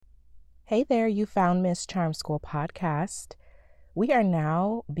Hey there, you found Miss Charm School podcast. We are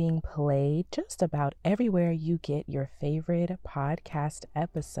now being played just about everywhere you get your favorite podcast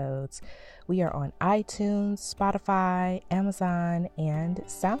episodes. We are on iTunes, Spotify, Amazon, and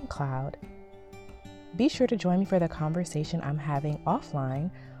SoundCloud. Be sure to join me for the conversation I'm having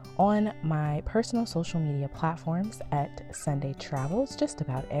offline on my personal social media platforms at Sunday Travels, just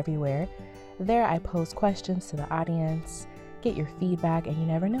about everywhere. There I pose questions to the audience, get your feedback, and you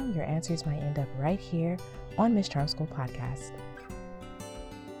never know, your answers might end up right here on Miss Charm School podcast.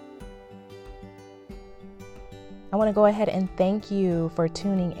 I want to go ahead and thank you for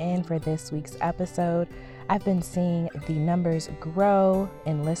tuning in for this week's episode. I've been seeing the numbers grow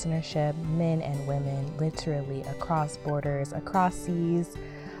in listenership, men and women, literally across borders, across seas,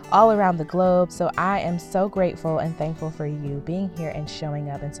 all around the globe. So I am so grateful and thankful for you being here and showing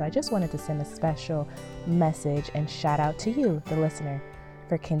up. And so I just wanted to send a special message and shout out to you, the listener,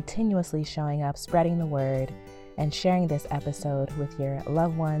 for continuously showing up, spreading the word, and sharing this episode with your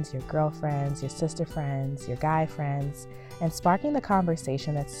loved ones, your girlfriends, your sister friends, your guy friends, and sparking the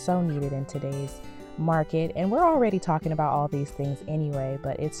conversation that's so needed in today's market. And we're already talking about all these things anyway,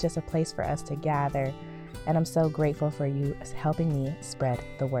 but it's just a place for us to gather. And I'm so grateful for you helping me spread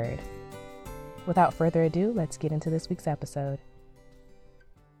the word. Without further ado, let's get into this week's episode.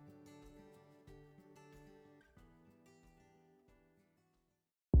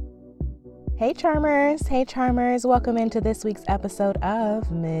 Hey charmers, welcome into this week's episode of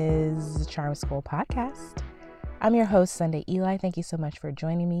Ms. Charm School podcast. I'm your host, Sunday Ely. Thank you so much for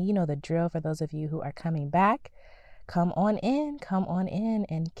joining me. You know the drill. For those of you who are coming back, come on in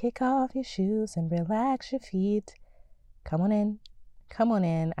and kick off your shoes and relax your feet. Come on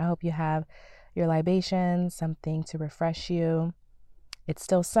in. I hope you have your libations, something to refresh you. It's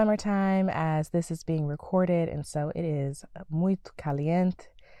still summertime as this is being recorded, and so it is muy caliente.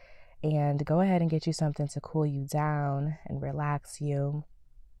 And go ahead and get you something to cool you down and relax you.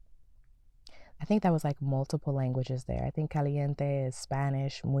 I think that was like multiple languages there. I think caliente is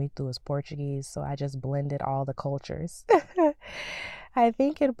Spanish, muito is Portuguese, so I just blended all the cultures. I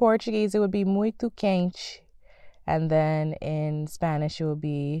think in Portuguese it would be muito quente, and then in Spanish it would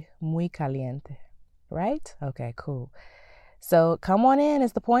be muy caliente, right? Okay, cool. So come on in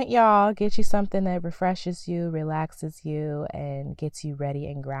is the point, y'all. Get you something that refreshes you, relaxes you, and gets you ready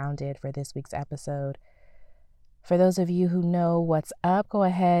and grounded for this week's episode. For those of you who know what's up, go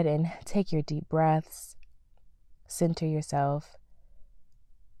ahead and take your deep breaths, center yourself,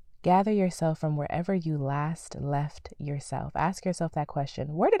 gather yourself from wherever you last left yourself. Ask yourself that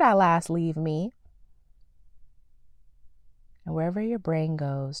question: where did I last leave me? And wherever your brain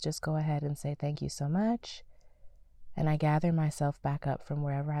goes, just go ahead and say, thank you so much. And I gather myself back up from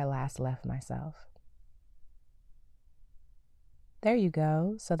wherever I last left myself. There you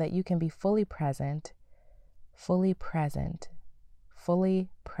go, so that you can be fully present in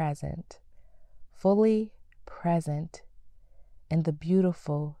the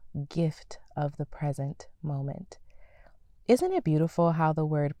beautiful gift of the present moment. Isn't it beautiful how the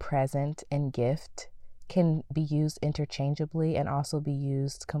word present and gift can be used interchangeably and also be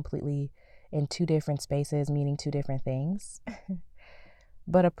used completely in two different spaces, meaning two different things?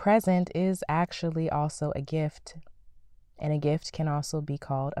 But a present is actually also a gift, and a gift can also be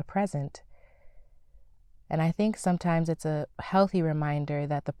called a present. And I think sometimes it's a healthy reminder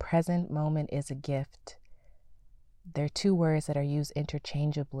that the present moment is a gift. They're two words that are used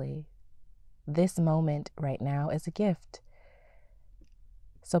interchangeably. This moment right now is a gift.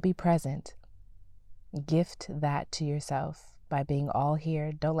 So be present. Gift that to yourself by being all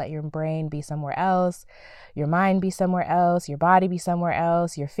here. Don't let your brain be somewhere else, your mind be somewhere else, your body be somewhere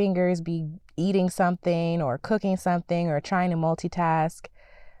else, your fingers be eating something or cooking something or trying to multitask.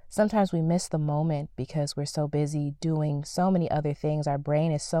 Sometimes we miss the moment because we're so busy doing so many other things. Our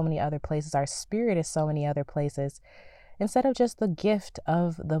brain is so many other places. Our spirit is so many other places, instead of just the gift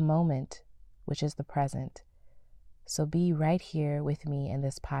of the moment, which is the present. So be right here with me in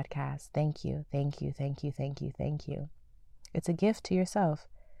this podcast. Thank you. It's a gift to yourself.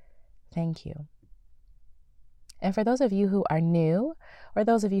 Thank you. And for those of you who are new, or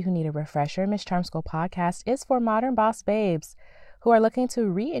those of you who need a refresher, Miss Charm School podcast is for modern boss babes who are looking to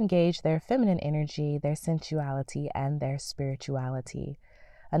re-engage their feminine energy, their sensuality, and their spirituality.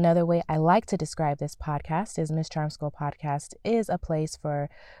 Another way I like to describe this podcast is Miss Charm School podcast is a place for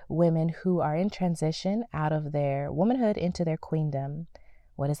women who are in transition out of their womanhood into their queendom.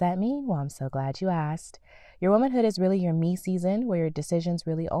 What does that mean? Well, I'm so glad you asked. Your womanhood is really your me season, where your decisions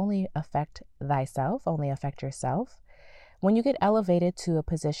really only affect thyself, only affect yourself. When you get elevated to a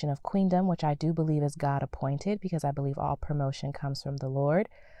position of queendom, which I do believe is God appointed, because I believe all promotion comes from the Lord.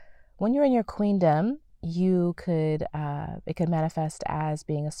 When you're in your queendom, it could manifest as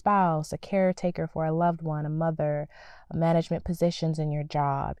being a spouse, a caretaker for a loved one, a mother, management positions in your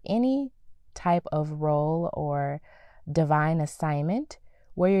job, any type of role or divine assignment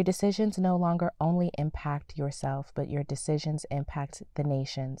where your decisions no longer only impact yourself, but your decisions impact the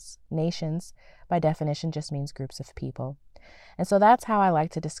nations. Nations, by definition, just means groups of people. And so that's how I like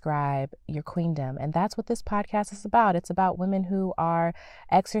to describe your queendom. And that's what this podcast is about. It's about women who are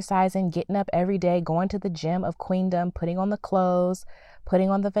exercising, getting up every day, going to the gym of queendom, putting on the clothes, putting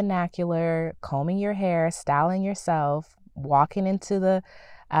on the vernacular, combing your hair, styling yourself, walking into the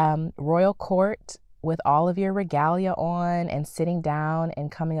royal court with all of your regalia on and sitting down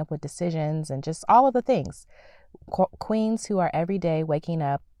and coming up with decisions and just all of the things. Queens who are every day waking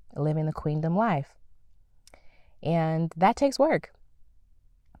up, living the queendom life. And that takes work.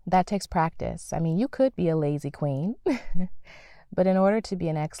 That takes practice. I mean, you could be a lazy queen, but in order to be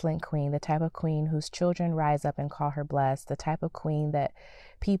an excellent queen, the type of queen whose children rise up and call her blessed, the type of queen that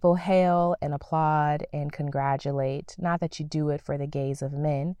people hail and applaud and congratulate, not that you do it for the gaze of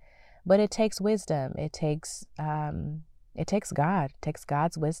men, but it takes wisdom. It takes God. It takes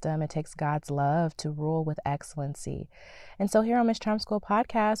God's wisdom. It takes God's love to rule with excellency. And so here on Miss Charm School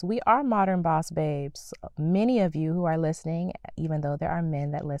Podcast, we are modern boss babes. Many of you who are listening, even though there are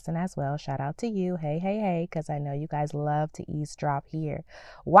men that listen as well, shout out to you. Hey, because I know you guys love to eavesdrop here.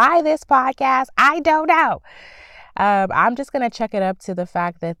 Why this podcast? I don't know. I'm just going to chuck it up to the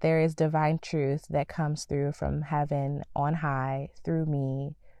fact that there is divine truth that comes through from heaven on high through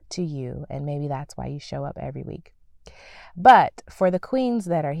me to you. And maybe that's why you show up every week. But for the queens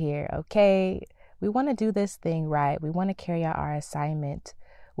that are here, okay, we want to do this thing right. We want to carry out our assignment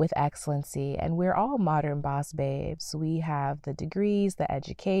with excellency. And we're all modern boss babes. We have the degrees, the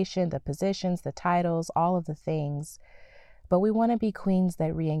education, the positions, the titles, all of the things. But we want to be queens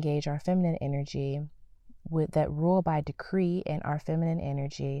that re-engage our feminine energy, that rule by decree in our feminine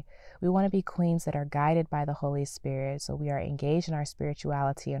energy. We want to be queens that are guided by the Holy Spirit. So we are engaged in our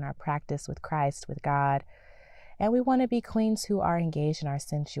spirituality and our practice with Christ, with God. And we want to be queens who are engaged in our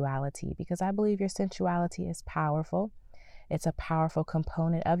sensuality, because I believe your sensuality is powerful. It's a powerful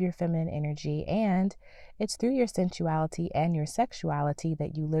component of your feminine energy. And it's through your sensuality and your sexuality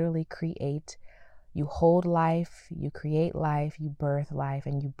that you literally create. You hold life, you create life, you birth life,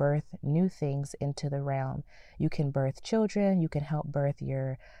 and you birth new things into the realm. You can birth children. You can help birth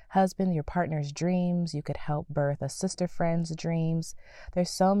your husband, your partner's dreams. You could help birth a sister friend's dreams.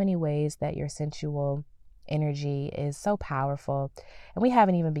 There's so many ways that your sensual energy is so powerful, and we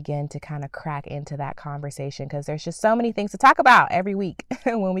haven't even begun to kind of crack into that conversation because there's just so many things to talk about every week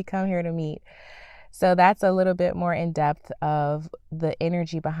when we come here to meet. So that's a little bit more in depth of the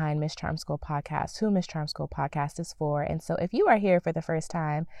energy behind Miss Charm School Podcast, who Miss Charm School Podcast is for. And so if you are here for the first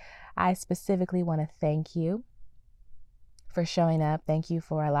time, I specifically want to thank you for showing up. Thank you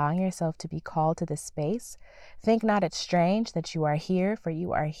for allowing yourself to be called to this space. Think not it's strange that you are here, for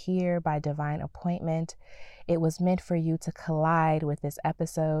you are here by divine appointment. It was meant for you to collide with this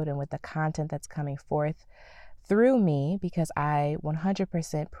episode and with the content that's coming forth through me, because I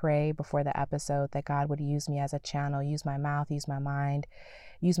 100% pray before the episode that God would use me as a channel, use my mouth, use my mind,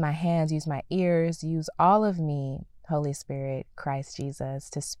 use my hands, use my ears, use all of me, Holy Spirit, Christ Jesus,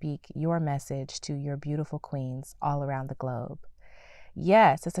 to speak your message to your beautiful queens all around the globe.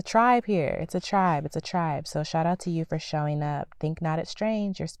 Yes, it's a tribe here. It's a tribe. So shout out to you for showing up. Think not it's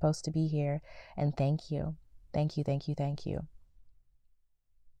strange. You're supposed to be here. And thank you. Thank you.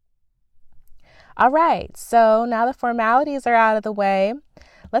 All right. So now the formalities are out of the way.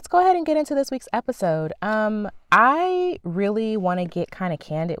 Let's go ahead and get into this week's episode. I really want to get kind of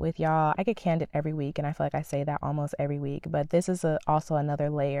candid with y'all. I get candid every week, and I feel like I say that almost every week, but this is also another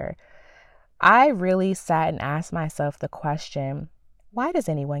layer. I really sat and asked myself the question, why does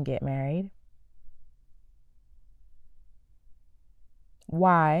anyone get married?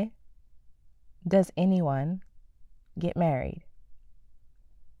 Why does anyone get married?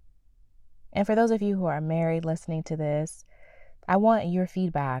 And for those of you who are married listening to this, I want your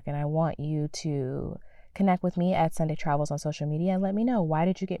feedback, and I want you to connect with me at Sunday Travels on social media and let me know, why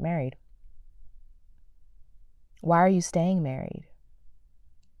did you get married? Why are you staying married?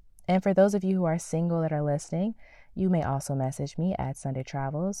 And for those of you who are single that are listening, you may also message me at Sunday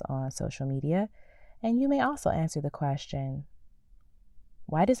Travels on social media, and you may also answer the question,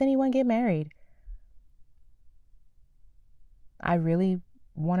 why does anyone get married? I really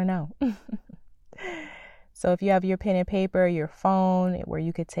want to know. So if you have your pen and paper, your phone, where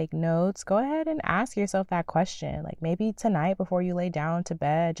you could take notes, go ahead and ask yourself that question. Like maybe tonight before you lay down to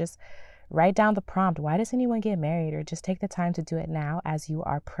bed, just Write down the prompt. Why does anyone get married? Or just take the time to do it now as you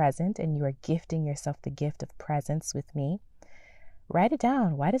are present and you are gifting yourself the gift of presence with me. Write it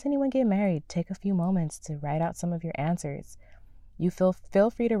down. Why does anyone get married? Take a few moments to write out some of your answers. You feel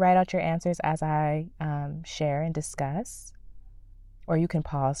free to write out your answers as I share and discuss, or you can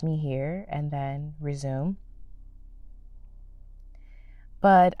pause me here and then resume.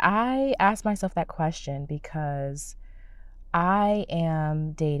 But I asked myself that question because I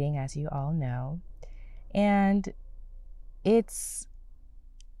am dating, as you all know, and it's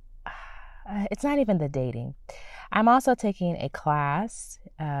not even the dating. I'm also taking a class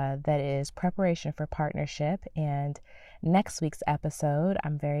that is preparation for partnership, and next week's episode,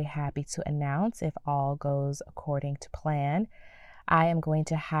 I'm very happy to announce, if all goes according to plan, I am going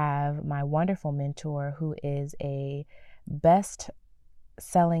to have my wonderful mentor, who is a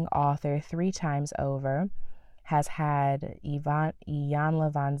best-selling author 3 times over, has had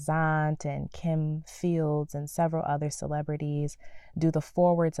Iyanla Van Zandt and Kim Fields and several other celebrities do the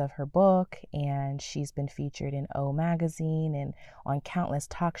forwards of her book, and she's been featured in O Magazine and on countless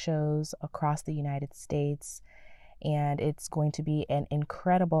talk shows across the United States. And it's going to be an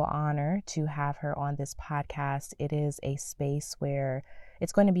incredible honor to have her on this podcast. It is a space where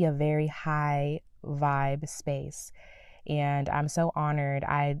it's going to be a very high vibe space. And I'm so honored.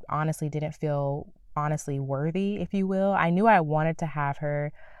 I honestly didn't feel worthy, if you will. I knew I wanted to have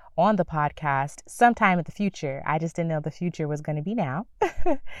her on the podcast sometime in the future. I just didn't know the future was going to be now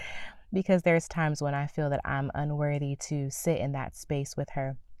because there's times when I feel that I'm unworthy to sit in that space with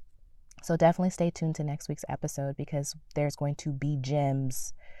her. So definitely stay tuned to next week's episode because there's going to be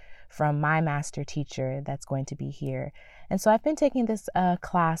gems from my master teacher that's going to be here. And so I've been taking this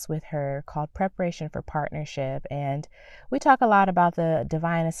class with her called Preparation for Partnership. And we talk a lot about the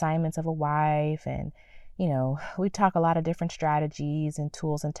divine assignments of a wife. And, we talk a lot of different strategies and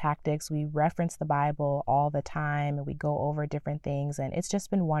tools and tactics. We reference the Bible all the time and we go over different things. And it's just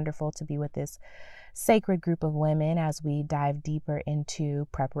been wonderful to be with this sacred group of women as we dive deeper into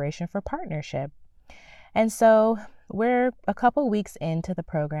preparation for partnership. And so we're a couple weeks into the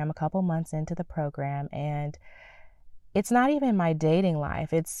program, a couple months into the program, and it's not even my dating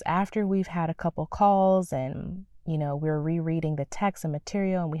life. It's after we've had a couple calls and, we're rereading the text and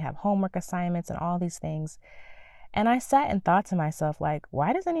material and we have homework assignments and all these things. And I sat and thought to myself, like,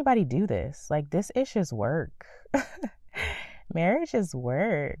 why does anybody do this? Like, this is just work. Marriage is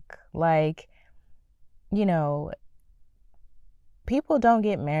work. Like, people don't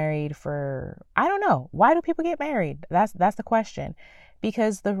get married for, I don't know. Why do people get married? That's the question.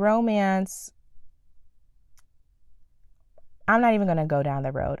 Because the romance, I'm not even going to go down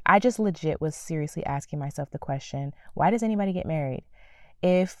the road. I just legit was seriously asking myself the question, why does anybody get married?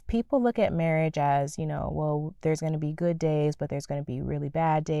 If people look at marriage as, well, there's going to be good days, but there's going to be really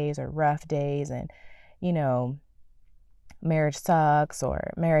bad days or rough days. And, marriage sucks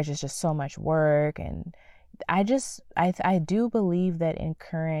or marriage is just so much work. And I do believe that in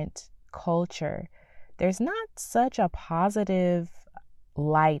current culture, there's not such a positive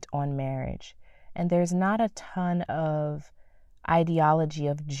light on marriage. And there's not a ton of ideology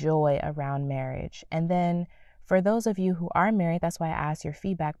of joy around marriage. And then for those of you who are married, that's why I asked your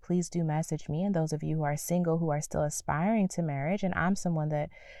feedback. Please do message me. And those of you who are single, who are still aspiring to marriage, and I'm someone that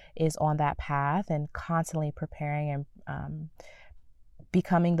is on that path and constantly preparing and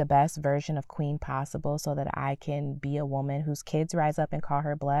becoming the best version of queen possible so that I can be a woman whose kids rise up and call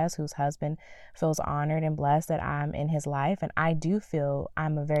her blessed, whose husband feels honored and blessed that I'm in his life. And I do feel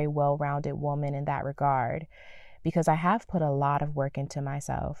I'm a very well-rounded woman in that regard because I have put a lot of work into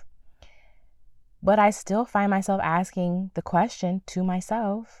myself. But I still find myself asking the question to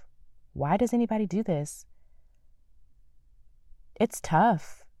myself, why does anybody do this? It's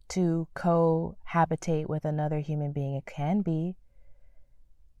tough to cohabitate with another human being. It can be.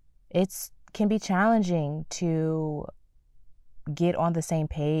 It can be challenging to get on the same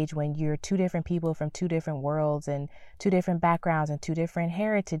page when you're 2 different people from 2 different worlds and 2 different backgrounds and 2 different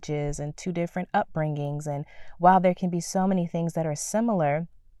heritages and 2 different upbringings. And while there can be so many things that are similar,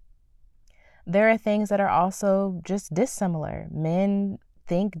 there are things that are also just dissimilar. Men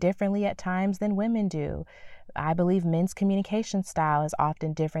think differently at times than women do. I believe men's communication style is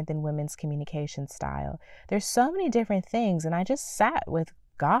often different than women's communication style. There's so many different things. And I just sat with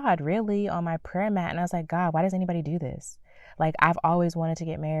God really on my prayer mat and I was like, God, why does anybody do this? Like, I've always wanted to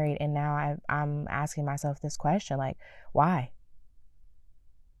get married, and now I'm asking myself this question, like, why?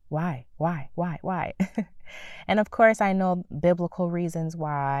 And of course, I know biblical reasons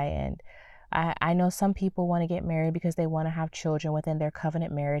why, and I know some people want to get married because they want to have children within their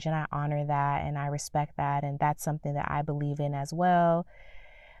covenant marriage, and I honor that and I respect that, and that's something that I believe in as well.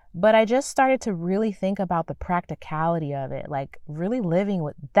 But I just started to really think about the practicality of it, like really living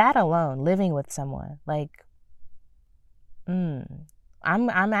with that alone, living with someone. Like, I'm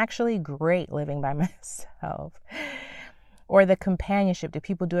actually great living by myself. Or the companionship. Do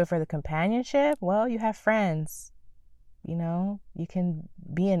people do it for the companionship? Well, you have friends. You can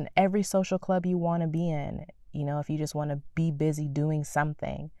be in every social club you want to be in, if you just want to be busy doing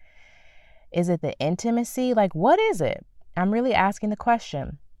something. Is it the intimacy? Like, what is it? I'm really asking the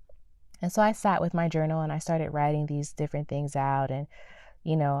question. And so I sat with my journal and I started writing these different things out. And,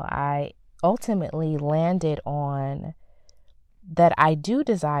 I ultimately landed on that I do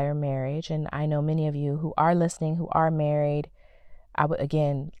desire marriage. And I know many of you who are listening, who are married, I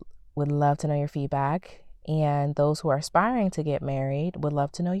would love to know your feedback. And those who are aspiring to get married would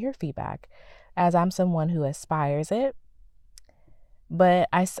love to know your feedback, as I'm someone who aspires it. But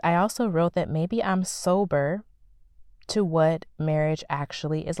I also wrote that maybe I'm sober to what marriage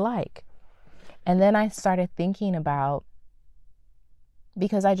actually is like. And then I started thinking about,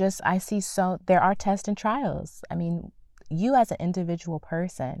 because I see there are tests and trials. I mean, you as an individual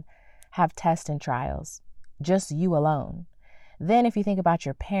person have tests and trials, just you alone. Then if you think about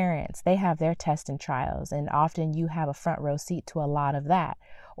your parents, they have their tests and trials, and often you have a front row seat to a lot of that,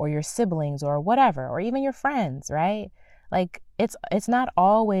 or your siblings or whatever, or even your friends, right? Like it's not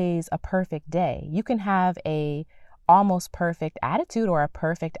always a perfect day. You can have a almost perfect attitude or a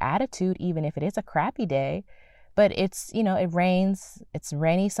perfect attitude, even if it is a crappy day. But it's, it rains, it's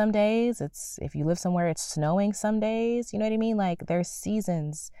rainy some days. If you live somewhere, it's snowing some days. You know what I mean? Like there's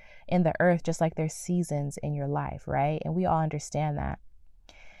seasons in the earth, just like there's seasons in your life, right? And we all understand that.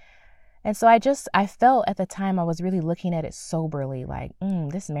 And so I felt at the time I was really looking at it soberly, like,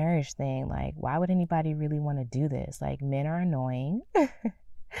 this marriage thing, like, why would anybody really want to do this? Like, men are annoying.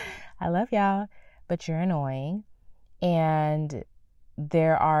 I love y'all, but you're annoying. And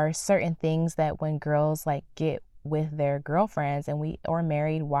there are certain things that when girls like get with their girlfriends or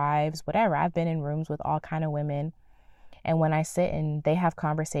married wives, whatever, I've been in rooms with all kind of women. And when I sit and they have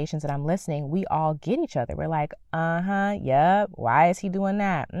conversations and I'm listening, we all get each other. We're like, yep. Why is he doing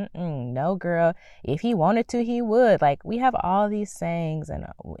that? No, girl. If he wanted to, he would. Like we have all these sayings,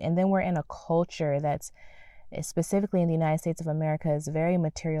 and then we're in a culture that's specifically in the United States of America is very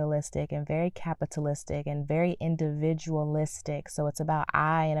materialistic and very capitalistic and very individualistic. So it's about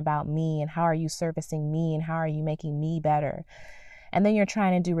I and about me and how are you servicing me and how are you making me better? And then you're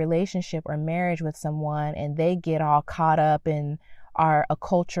trying to do relationship or marriage with someone and they get all caught up in our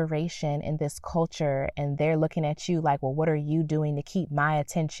acculturation in this culture, and they're looking at you like, well, what are you doing to keep my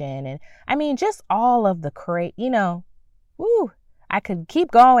attention? And I mean, just all of the I could keep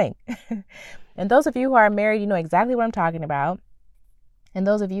going. And those of you who are married, you know exactly what I'm talking about. And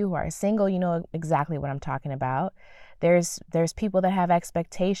those of you who are single, you know exactly what I'm talking about. There's people that have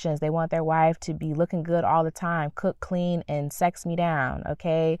expectations. They want their wife to be looking good all the time, cook, clean, and sex me down,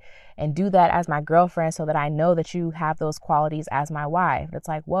 okay? And do that as my girlfriend so that I know that you have those qualities as my wife. It's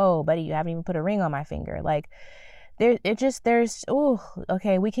like, whoa, buddy, you haven't even put a ring on my finger. Like, okay,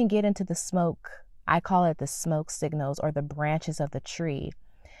 we can get into the smoke. I call it the smoke signals or the branches of the tree.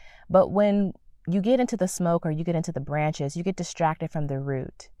 But when you get into the smoke or you get into the branches, you get distracted from the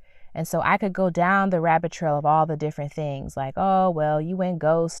root. And so I could go down the rabbit trail of all the different things like, oh, well, you went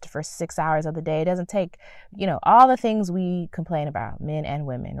ghost for 6 hours of the day. It doesn't take, all the things we complain about, men and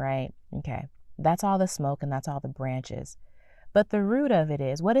women, right? Okay. That's all the smoke and that's all the branches. But the root of it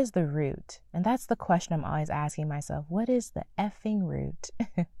is, what is the root? And that's the question I'm always asking myself. What is the effing root?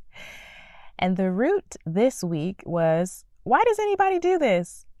 And the root this week was, why does anybody do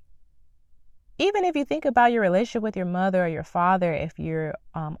this? Even if you think about your relationship with your mother or your father, if you're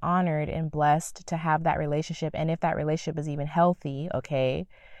honored and blessed to have that relationship, and if that relationship is even healthy, okay,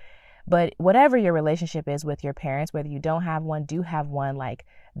 but whatever your relationship is with your parents, whether you don't have one, do have one, like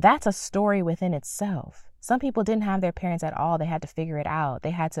that's a story within itself. Some people didn't have their parents at all. They had to figure it out.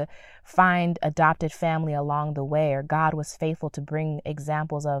 They had to find adopted family along the way, or God was faithful to bring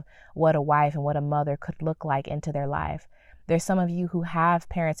examples of what a wife and what a mother could look like into their life. There's some of you who have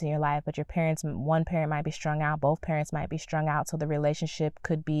parents in your life, but your parents, one parent might be strung out, both parents might be strung out, so the relationship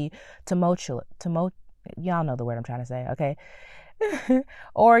could be tumultuous. Y'all know the word I'm trying to say, okay?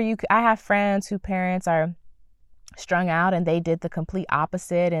 Or I have friends whose parents are strung out and they did the complete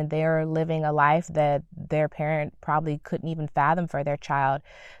opposite, and they're living a life that their parent probably couldn't even fathom for their child.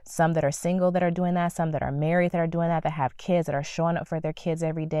 Some that are single that are doing that, some that are married that are doing that have kids that are showing up for their kids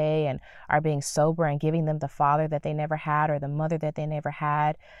every day and are being sober and giving them the father that they never had or the mother that they never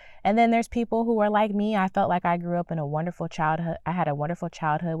had. And then there's people who are like me. I felt like I grew up in a wonderful childhood. I had a wonderful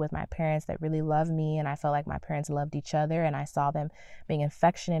childhood with my parents that really loved me. And I felt like my parents loved each other. And I saw them being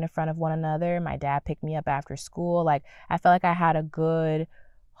affectionate in front of one another. My dad picked me up after school. Like, I felt like I had a good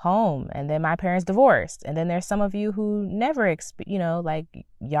home. And then my parents divorced. And then there's some of you who never, like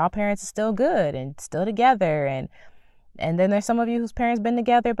y'all parents are still good and still together. And then there's some of you whose parents been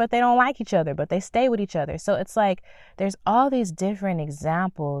together, but they don't like each other, but they stay with each other. So it's like there's all these different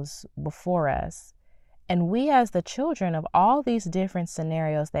examples before us. And we as the children of all these different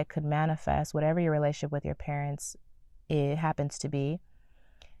scenarios that could manifest, whatever your relationship with your parents it happens to be,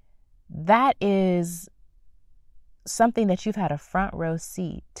 that is something that you've had a front row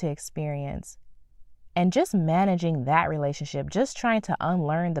seat to experience. And just managing that relationship, just trying to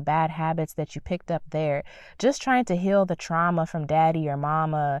unlearn the bad habits that you picked up there, just trying to heal the trauma from daddy or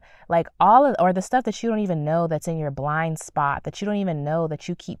mama, like or the stuff that you don't even know that's in your blind spot, that you don't even know that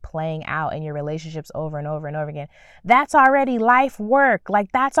you keep playing out in your relationships over and over and over again. That's already life work.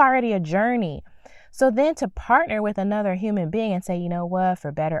 Like, that's already a journey. So then to partner with another human being and say, you know what,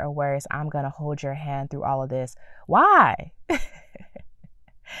 for better or worse, I'm going to hold your hand through all of this. Why?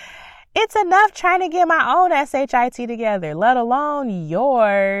 It's enough trying to get my own SHIT together, let alone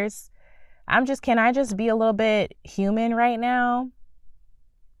yours. Can I just be a little bit human right now?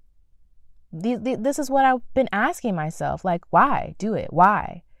 This is what I've been asking myself. Like, why do it?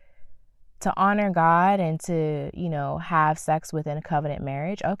 Why? To honor God and to, have sex within a covenant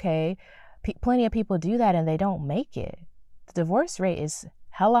marriage. Okay. Plenty of people do that and they don't make it. The divorce rate is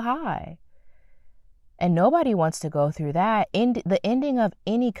hella high. And nobody wants to go through that. The ending of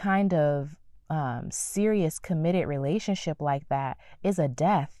any kind of serious committed relationship like that is a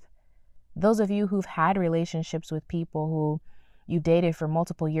death. Those of you who've had relationships with people who you dated for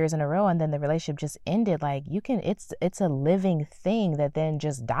multiple years in a row and then the relationship just ended, like it's a living thing that then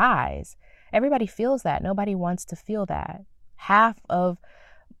just dies. Everybody feels that. Nobody wants to feel that.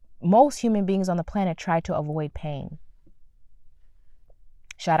 Most human beings on the planet try to avoid pain.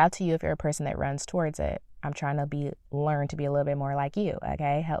 Shout out to you if you're a person that runs towards it. I'm trying to learn to be a little bit more like you.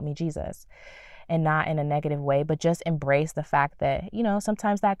 Okay. Help me, Jesus. And not in a negative way, but just embrace the fact that,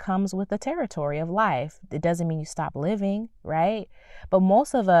 sometimes that comes with the territory of life. It doesn't mean you stop living, right? But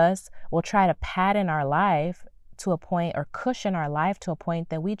most of us will try to pattern our life to a point or cushion our life to a point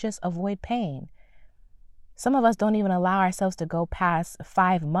that we just avoid pain. Some of us don't even allow ourselves to go past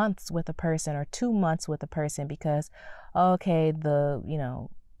 5 months with a person or 2 months with a person because, okay,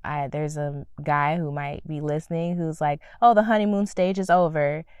 there's a guy who might be listening who's like, oh, the honeymoon stage is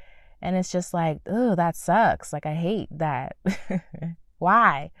over. And it's just like, oh, that sucks. Like, I hate that.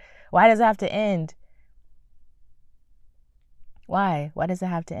 Why? Why does it have to end? Why? Why does it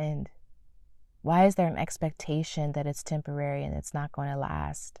have to end? Why is there an expectation that it's temporary and it's not going to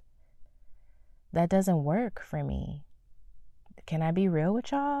last? That doesn't work for me. Can I be real with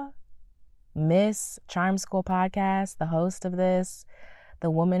y'all? Miss Charm School Podcast, the host of this, the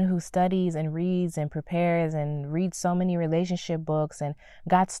woman who studies and reads and prepares and reads so many relationship books and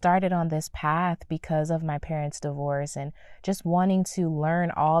got started on this path because of my parents' divorce and just wanting to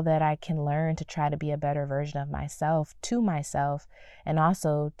learn all that I can learn to try to be a better version of myself and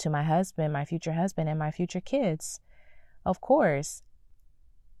also to my husband, my future husband, and my future kids. Of course,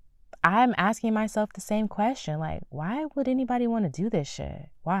 I'm asking myself the same question, like, why would anybody want to do this shit?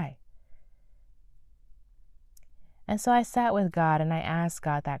 Why? And so I sat with God and I asked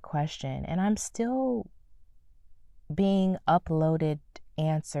God that question, and I'm still being uploaded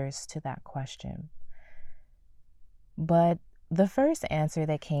answers to that question. But the first answer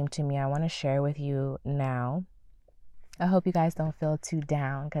that came to me, I want to share with you now. I hope you guys don't feel too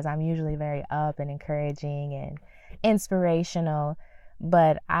down because I'm usually very up and encouraging and inspirational.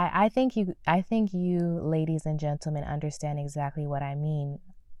 But I think you ladies and gentlemen understand exactly what I mean.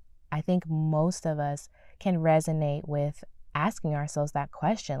 I think most of us can resonate with asking ourselves that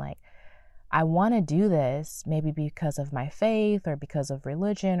question. Like, I want to do this maybe because of my faith or because of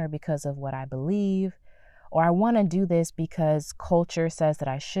religion or because of what I believe. Or I want to do this because culture says that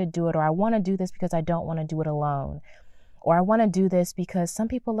I should do it. Or I want to do this because I don't want to do it alone. Or I want to do this because some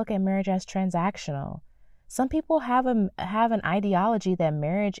people look at marriage as transactional. Some people have an ideology that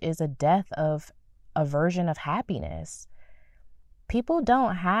marriage is a death of a version of happiness. Some people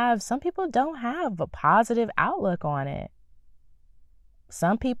don't have a positive outlook on it.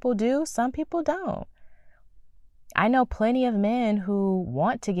 Some people do, some people don't. I know plenty of men who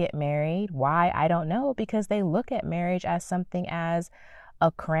want to get married. Why? I don't know, because they look at marriage as something as a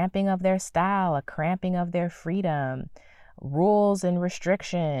cramping of their style, a cramping of their freedom, rules and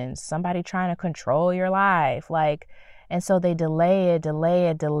restrictions, somebody trying to control your life. And so they delay it.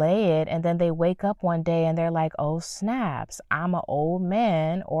 And then they wake up one day and they're like, oh, snaps, I'm an old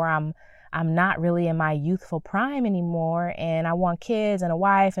man, or I'm not really in my youthful prime anymore. And I want kids and a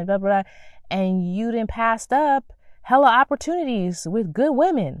wife and blah, blah, blah. And you done passed up hella opportunities with good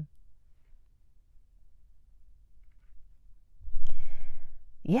women.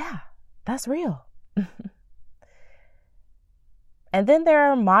 Yeah, that's real. And then there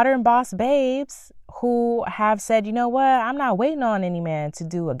are modern boss babes who have said, you know what, I'm not waiting on any man to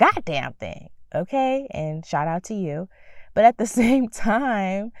do a goddamn thing. Okay. And shout out to you. But at the same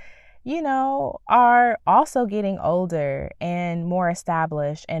time, you know, are also getting older and more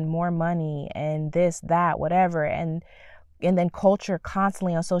established and more money and this, that, whatever. And then culture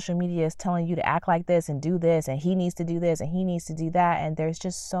constantly on social media is telling you to act like this and do this, and he needs to do this and he needs to do that. And there's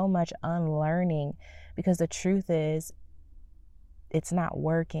just so much unlearning, because the truth is, it's not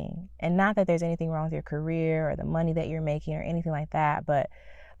working. And not that there's anything wrong with your career or the money that you're making or anything like that, but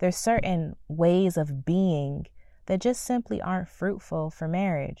there's certain ways of being that just simply aren't fruitful for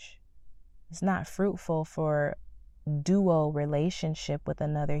marriage. It's not fruitful for duo relationship with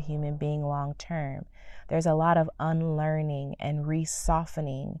another human being long term. There's a lot of unlearning and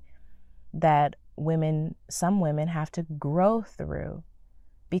re-softening that some women have to grow through,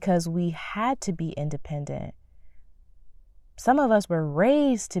 because we had to be independent. Some of us were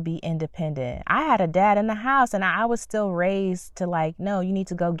raised to be independent. I had a dad in the house and I was still raised to like, no, you need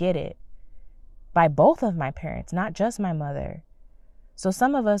to go get it, by both of my parents, not just my mother. So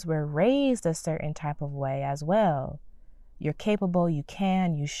some of us were raised a certain type of way as well. You're capable, you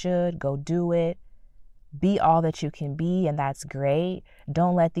can, you should, go do it. Be all that you can be, and that's great.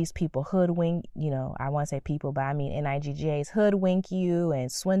 Don't let these people hoodwink, I want to say people, but I mean NIGGAs, hoodwink you and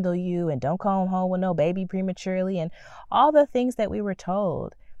swindle you, and don't come home with no baby prematurely, and all the things that we were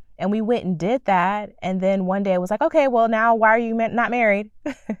told. And we went and did that, and then one day it was like, okay, well now why are you not married?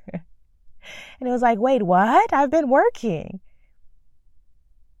 And it was like, wait, what? I've been working.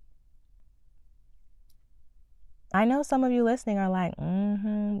 I know some of you listening are like,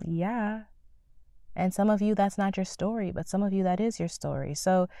 yeah. And some of you, that's not your story, but some of you, that is your story.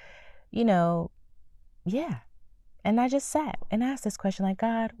 So, yeah. And I just sat and asked this question, like,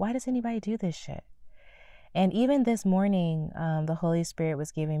 God, why does anybody do this shit? And even this morning, the Holy Spirit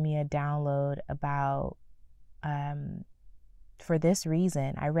was giving me a download about, for this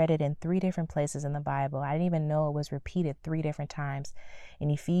reason. I read it in 3 different places in the Bible. I didn't even know it was repeated 3 different times,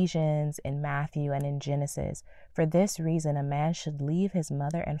 in Ephesians, in Matthew, and in Genesis. For this reason, a man should leave his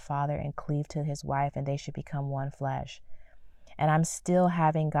mother and father and cleave to his wife, and they should become one flesh. And I'm still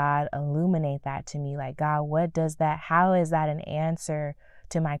having God illuminate that to me. Like, God, what does that, how is that an answer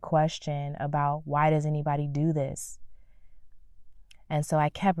to my question about why does anybody do this? And so I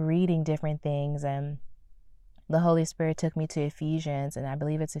kept reading different things, and the Holy Spirit took me to Ephesians, and I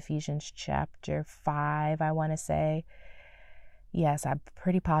believe it's Ephesians chapter 5, I want to say. Yes, I'm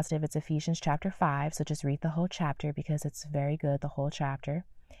pretty positive it's Ephesians chapter 5. So just read the whole chapter, because it's very good, the whole chapter.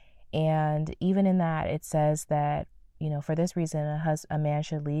 And even in that, it says that, for this reason, a man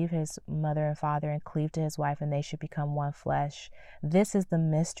should leave his mother and father and cleave to his wife, and they should become one flesh. This is the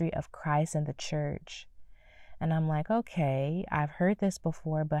mystery of Christ and the church. And I'm like, okay, I've heard this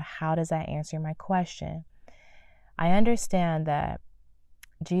before, but how does that answer my question? I understand that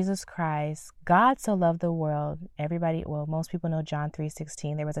Jesus Christ, God so loved the world. Most people know John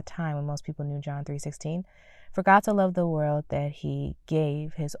 3:16. There was a time when most people knew John 3:16. For God so loved the world that he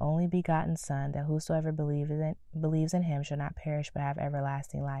gave his only begotten Son, that whosoever believes in him shall not perish but have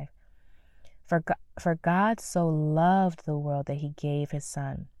everlasting life. For God so loved the world that he gave his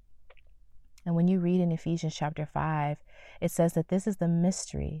Son. And when you read in Ephesians chapter 5, it says that this is the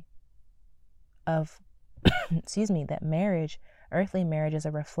mystery of that marriage, earthly marriage, is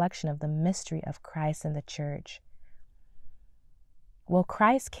a reflection of the mystery of Christ and the church. Well,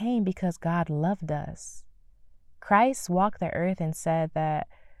 Christ came because God loved us. Christ walked the earth and said that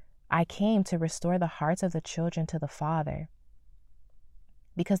I came to restore the hearts of the children to the Father,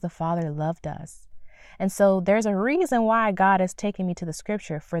 because the Father loved us. And so there's a reason why God has taken me to the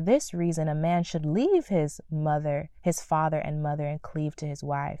scripture. For this reason, a man should leave his father and mother, and cleave to his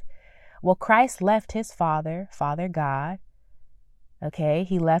wife. Well, Christ left his Father God. Okay,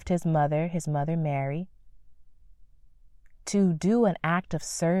 he left his mother Mary, to do an act of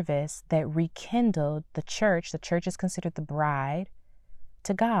service that rekindled the church. The church is considered the bride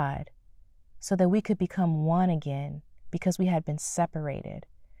to God, so that we could become one again, because we had been separated.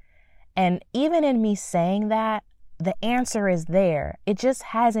 And even in me saying that, the answer is there. It just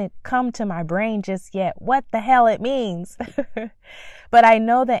hasn't come to my brain just yet what the hell it means. But I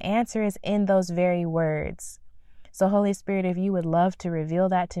know the answer is in those very words. So Holy Spirit, if you would love to reveal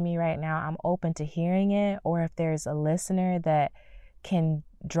that to me right now, I'm open to hearing it. Or if there's a listener that can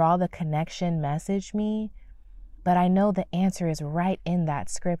draw the connection, message me. But I know the answer is right in that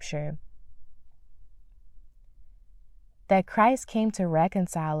scripture. That Christ came to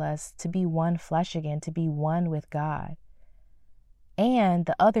reconcile us, to be one flesh again, to be one with God. And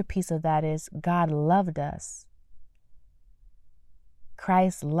the other piece of that is God loved us.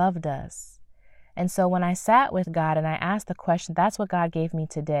 Christ loved us. And so when I sat with God and I asked the question, that's what God gave me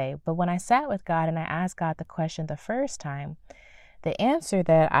today. But when I sat with God and I asked God the question the first time, the answer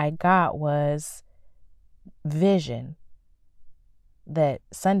that I got was vision. That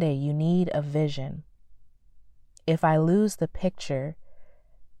Sunday, you need a vision. If I lose the picture,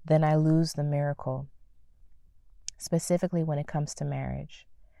 then I lose the miracle. Specifically when it comes to marriage.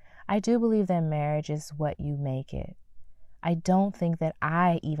 I do believe that marriage is what you make it. I don't think that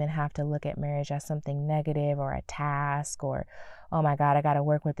I even have to look at marriage as something negative or a task or, oh my God, I got to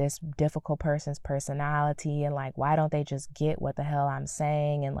work with this difficult person's personality. And like, why don't they just get what the hell I'm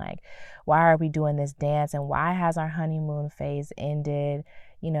saying? And like, why are we doing this dance? And why has our honeymoon phase ended?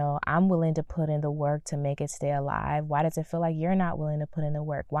 You know, I'm willing to put in the work to make it stay alive. Why does it feel like you're not willing to put in the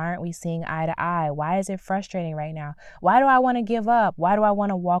work? Why aren't we seeing eye to eye? Why is it frustrating right now? Why do I want to give up? Why do I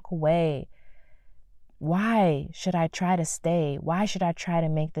want to walk away? Why should I try to stay? Why should I try to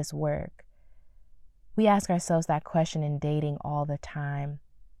make this work? We ask ourselves that question in dating all the time.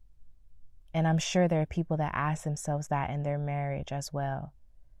 And I'm sure there are people that ask themselves that in their marriage as well.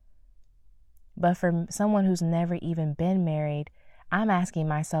 But for someone who's never even been married, I'm asking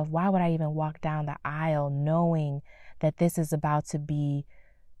myself, why would I even walk down the aisle knowing that this is about to be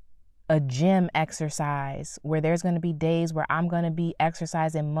a gym exercise where there's going to be days where I'm going to be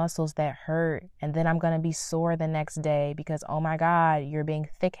exercising muscles that hurt, and then I'm going to be sore the next day because, oh my God, you're being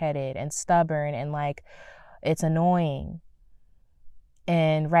thick-headed and stubborn and like it's annoying.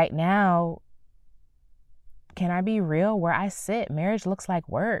 And right now, can I be real? Where I sit, marriage looks like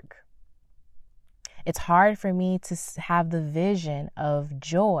work. It's hard for me to have the vision of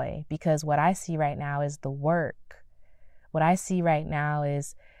joy because what I see right now is the work. What I see right now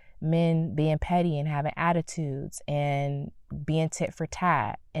is men being petty and having attitudes and being tit for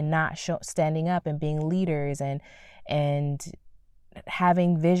tat and not standing up and being leaders and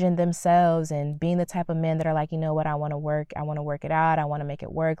having vision themselves and being the type of men that are like, you know what, I want to work it out. I want to make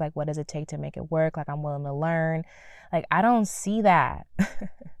it work. Like, what does it take to make it work? Like, I'm willing to learn. Like, I don't see that.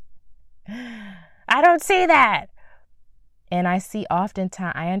 I don't see that. And I see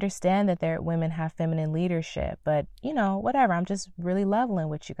oftentimes, I understand that women have feminine leadership, but you know, whatever. I'm just really leveling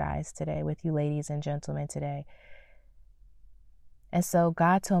with you guys today, with you ladies and gentlemen today. And so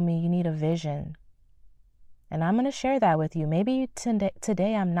God told me you need a vision. And I'm going to share that with you. Maybe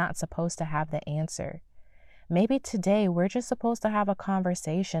today I'm not supposed to have the answer. Maybe today we're just supposed to have a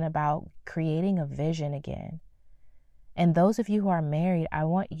conversation about creating a vision again. And those of you who are married, I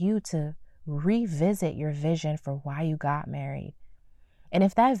want you to revisit your vision for why you got married. And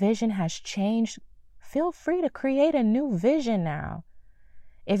if that vision has changed, feel free to create a new vision now.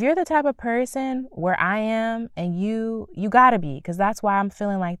 If you're the type of person where I am, and you gotta be, because that's why I'm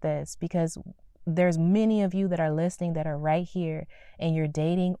feeling like this, because there's many of you that are listening that are right here and you're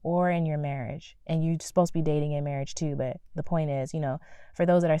dating or in your marriage, and you're supposed to be dating in marriage too. But the point is, you know, for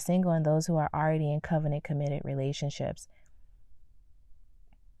those that are single and those who are already in covenant committed relationships,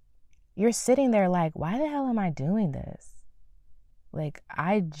 you're sitting there like, why the hell am I doing this? Like,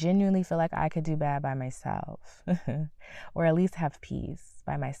 I genuinely feel like I could do bad by myself or at least have peace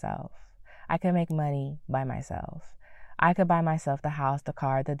by myself. I could make money by myself. I could buy myself the house, the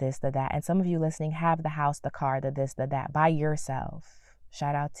car, the this, the that. And some of you listening have the house, the car, the this, the that by yourself.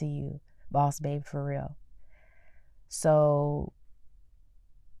 Shout out to you, boss babe, for real. So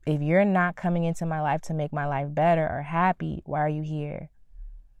if you're not coming into my life to make my life better or happy, why are you here?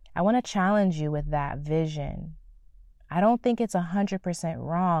 I want to challenge you with that vision. I don't think it's 100%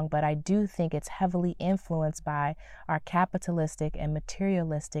 wrong, but I do think it's heavily influenced by our capitalistic and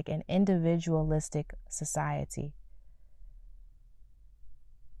materialistic and individualistic society.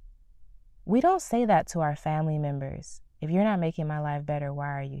 We don't say that to our family members. If you're not making my life better, why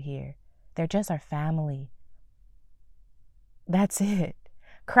are you here? They're just our family. That's it.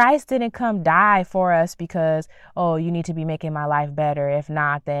 Christ didn't come die for us because, oh, you need to be making my life better. If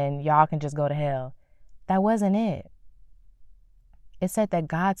not, then y'all can just go to hell. That wasn't it. It said that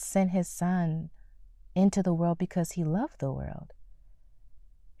God sent his son into the world because he loved the world.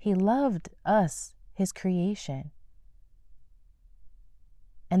 He loved us, his creation.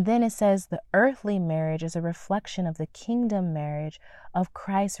 And then it says the earthly marriage is a reflection of the kingdom marriage of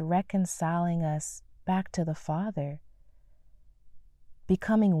Christ reconciling us back to the Father,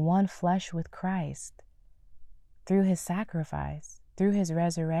 becoming one flesh with Christ through his sacrifice, through his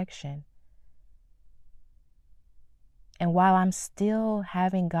resurrection. And while I'm still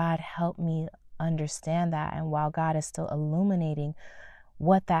having God help me understand that, and while God is still illuminating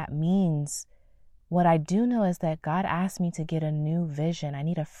what that means, what I do know is that God asked me to get a new vision. I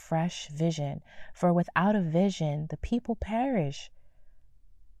need a fresh vision. For without a vision, the people perish.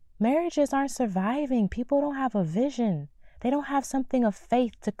 Marriages aren't surviving. People don't have a vision. They don't have something of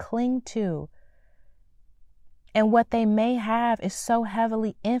faith to cling to. And what they may have is so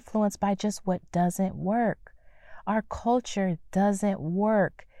heavily influenced by just what doesn't work. Our culture doesn't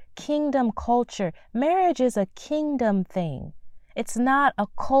work. Kingdom culture. Marriage is a kingdom thing. It's not a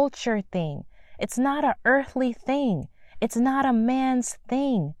culture thing. It's not an earthly thing. It's not a man's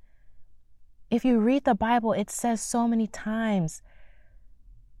thing. If you read the Bible, it says so many times,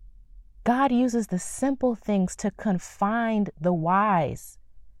 God uses the simple things to confine the wise.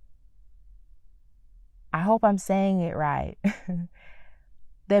 I hope I'm saying it right.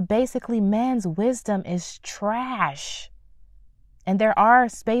 That basically man's wisdom is trash. And there are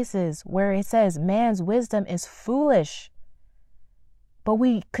spaces where it says man's wisdom is foolish. But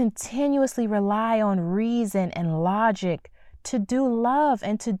we continuously rely on reason and logic to do love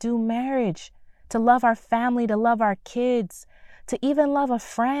and to do marriage, to love our family, to love our kids, to even love a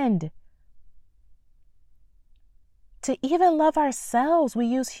friend, to even love ourselves. We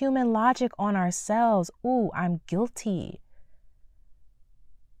use human logic on ourselves. Ooh, I'm guilty.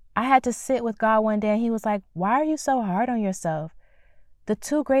 I had to sit with God one day and he was like, why are you so hard on yourself? The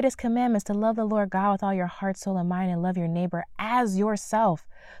two greatest commandments, to love the Lord God with all your heart, soul, and mind, and love your neighbor as yourself.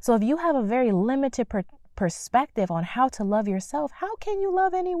 So if you have a very limited perspective on how to love yourself, how can you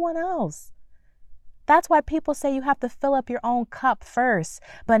love anyone else? That's why people say you have to fill up your own cup first,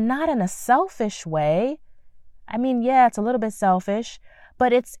 but not in a selfish way. I mean, yeah, it's a little bit selfish,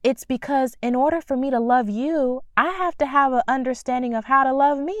 but it's because in order for me to love you, I have to have an understanding of how to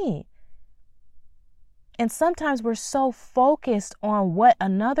love me. And sometimes we're so focused on what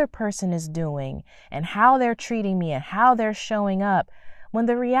another person is doing and how they're treating me and how they're showing up, when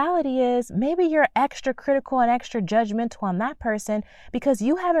the reality is maybe you're extra critical and extra judgmental on that person because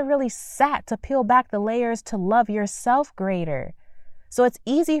you haven't really sat to peel back the layers to love yourself greater. So it's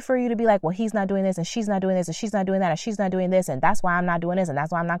easy for you to be like, well, he's not doing this and she's not doing this and she's not doing that and she's not doing this and that's why I'm not doing this and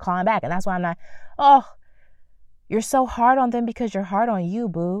that's why I'm not calling back and that's why I'm not. Oh, you're so hard on them because you're hard on you,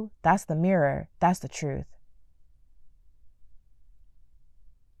 boo. That's the mirror. That's the truth.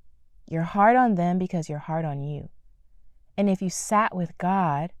 You're hard on them because you're hard on you. And if you sat with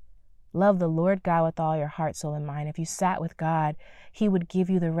God, love the Lord God with all your heart, soul, and mind. If you sat with God, he would give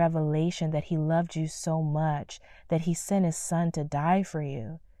you the revelation that he loved you so much that he sent his son to die for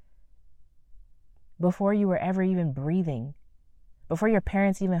you before you were ever even breathing, before your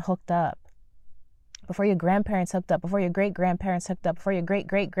parents even hooked up, before your grandparents hooked up, before your great-grandparents hooked up, before your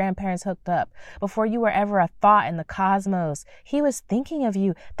great-great-grandparents hooked up, before you were ever a thought in the cosmos. He was thinking of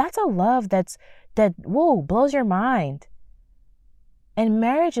you. That's a love that blows your mind. And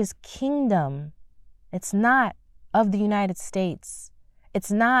marriage is kingdom. It's not of the United States.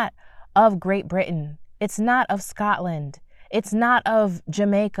 It's not of Great Britain. It's not of Scotland. It's not of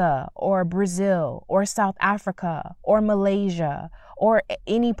Jamaica or Brazil or South Africa or Malaysia or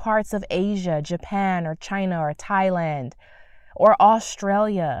any parts of Asia, Japan or China or Thailand or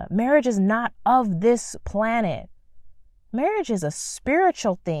Australia. Marriage is not of this planet. Marriage is a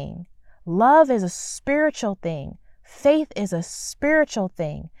spiritual thing. Love is a spiritual thing. Faith is a spiritual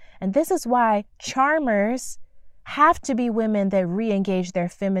thing. And this is why charmers have to be women that re-engage their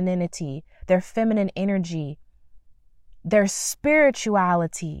femininity, their feminine energy, their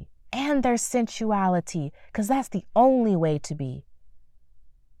spirituality, and their sensuality, because that's the only way to be.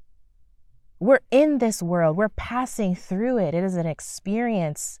 We're in this world. We're passing through it. It is an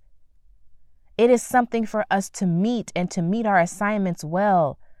experience. It is something for us to meet and to meet our assignments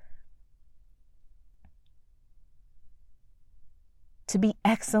well. To be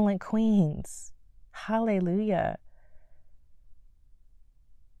excellent queens. Hallelujah.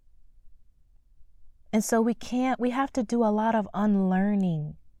 And so we have to do a lot of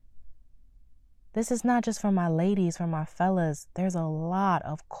unlearning. This is not just for my ladies, for my fellas. There's a lot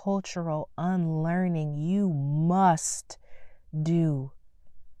of cultural unlearning you must do.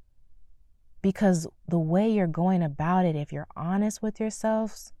 Because the way you're going about it, if you're honest with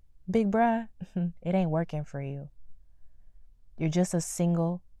yourselves, big bruh, it ain't working for you. You're just as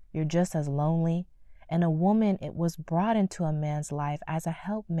single. You're just as lonely. And a woman, it was brought into a man's life as a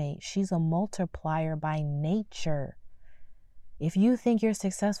helpmate. She's a multiplier by nature. If you think you're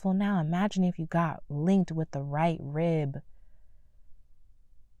successful now, imagine if you got linked with the right rib.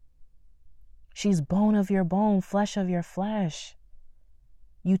 She's bone of your bone, flesh of your flesh.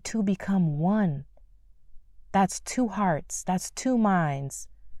 You two become one. That's two hearts. That's two minds.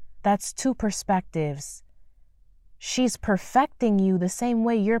 That's two perspectives. She's perfecting you the same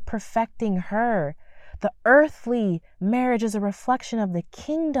way you're perfecting her. The earthly marriage is a reflection of the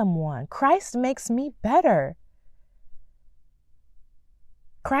kingdom one. Christ makes me better.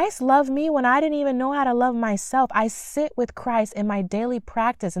 Christ loved me when I didn't even know how to love myself. I sit with Christ in my daily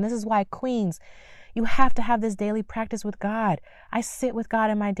practice. And this is why, queens, you have to have this daily practice with God. I sit with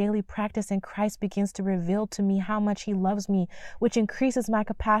God in my daily practice, and Christ begins to reveal to me how much he loves me, which increases my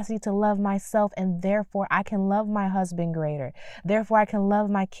capacity to love myself. And therefore, I can love my husband greater. Therefore, I can love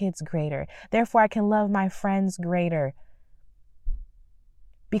my kids greater. Therefore, I can love my friends greater.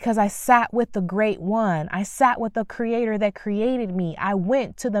 Because I sat with the great one. I sat with the creator that created me. I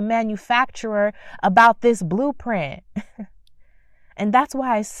went to the manufacturer about this blueprint. And that's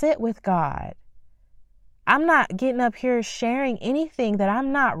why I sit with God. I'm not getting up here sharing anything that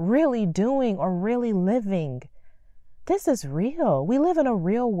I'm not really doing or really living. This is real. We live in a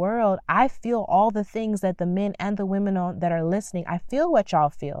real world. I feel all the things that the men and the women that are listening, I feel what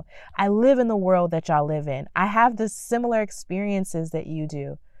y'all feel. I live in the world that y'all live in. I have the similar experiences that you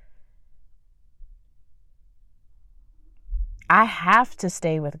do. I have to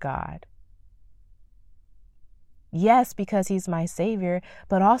stay with God. Yes, because he's my savior,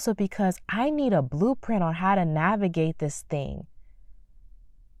 but also because I need a blueprint on how to navigate this thing.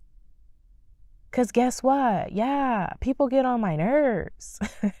 Because guess what? Yeah, people get on my nerves.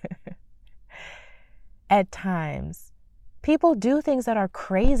 At times. People do things that are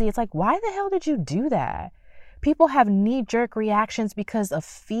crazy. It's like, why the hell did you do that? People have knee-jerk reactions because of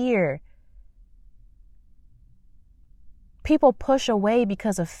fear. People push away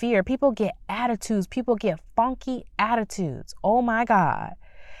because of fear. People get attitudes. People get funky attitudes. Oh my God.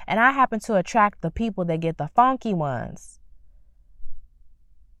 And I happen to attract the people that get the funky ones.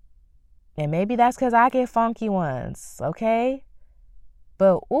 And maybe that's because I get funky ones, okay?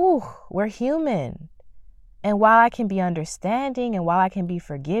 But, we're human. And while I can be understanding and while I can be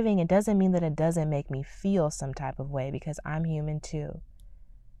forgiving, it doesn't mean that it doesn't make me feel some type of way, because I'm human too.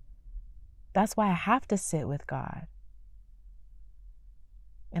 That's why I have to sit with God.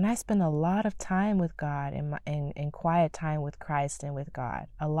 And I spend a lot of time with God in quiet time with Christ and with God.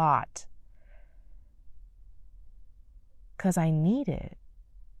 A lot. Because I need it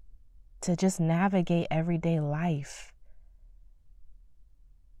to just navigate everyday life.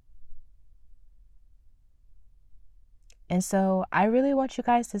 And so I really want you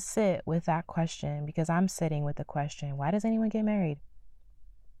guys to sit with that question, because I'm sitting with the question, why does anyone get married?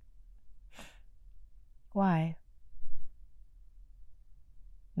 Why?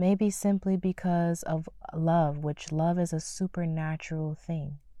 Maybe simply because of love, which love is a supernatural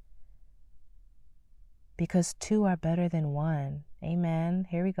thing. Because two are better than one. Amen.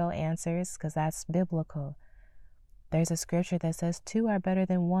 Here we go, answers, because that's biblical. There's a scripture that says two are better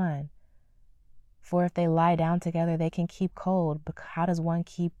than one. For if they lie down together, they can keep cold. But how does one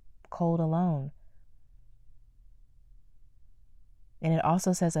keep cold alone? And it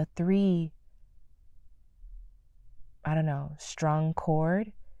also says a strong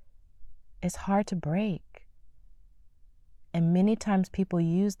cord is hard to break. And many times people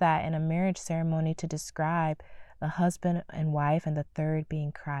use that in a marriage ceremony to describe the husband and wife, and the third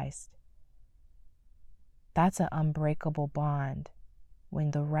being Christ. That's an unbreakable bond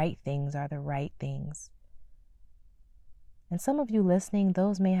when the right things are the right things. And some of you listening,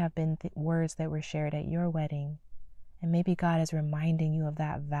 those may have been words that were shared at your wedding. And maybe God is reminding you of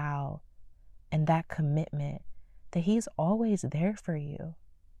that vow and that commitment, that he's always there for you.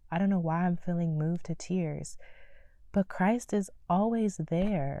 I don't know why I'm feeling moved to tears, but Christ is always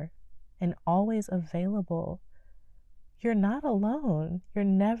there and always available. You're not alone. You're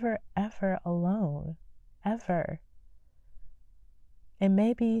never, ever alone. Ever. And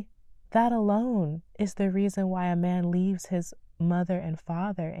maybe that alone is the reason why a man leaves his mother and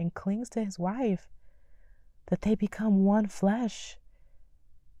father and clings to his wife, that they become one flesh,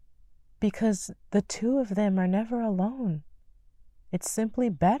 because the two of them are never alone. It's simply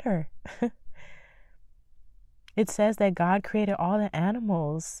better. It says that God created all the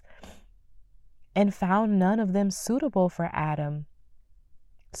animals and found none of them suitable for Adam.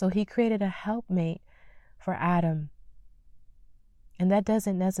 So he created a helpmate for Adam. And that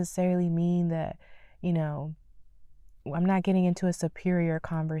doesn't necessarily mean that, I'm not getting into a superior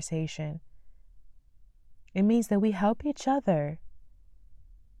conversation. It means that we help each other.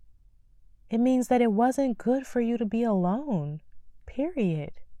 It means that it wasn't good for you to be alone.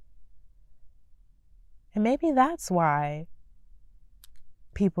 period. And maybe that's why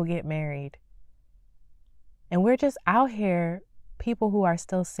people get married. And we're just out here, people who are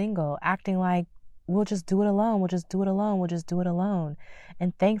still single, acting like we'll just do it alone. We'll just do it alone. We'll just do it alone.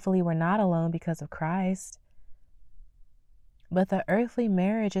 And thankfully, we're not alone because of Christ. But the earthly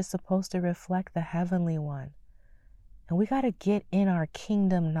marriage is supposed to reflect the heavenly one. And we got to get in our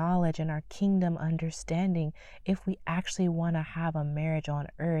kingdom knowledge and our kingdom understanding if we actually want to have a marriage on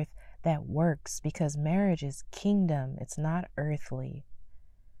earth that works, because marriage is kingdom. It's not earthly.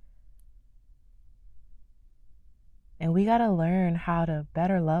 And we got to learn how to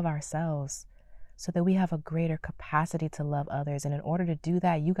better love ourselves so that we have a greater capacity to love others. And in order to do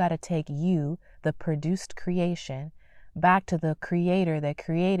that, you got to take you, the produced creation, back to the creator that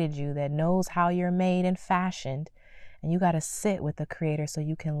created you, that knows how you're made and fashioned. And you got to sit with the creator so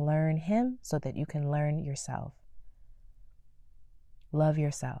you can learn him, so that you can learn yourself. Love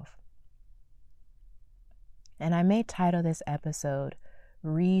yourself. And I may title this episode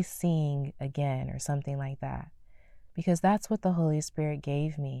Re-Seeing Again or something like that, because that's what the Holy Spirit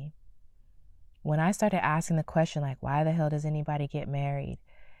gave me. When I started asking the question, like, why the hell does anybody get married?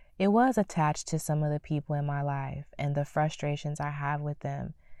 It was attached to some of the people in my life and the frustrations I have with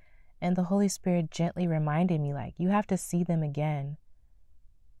them. And the Holy Spirit gently reminded me, like, you have to see them again.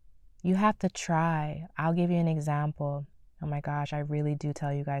 You have to try. I'll give you an example. Oh my gosh, I really do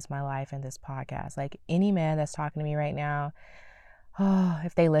tell you guys my life in this podcast. Like, any man that's talking to me right now,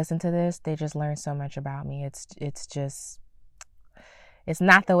 if they listen to this, they just learn so much about me. It's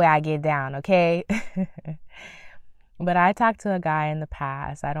not the way I get down, okay? But I talked to a guy in the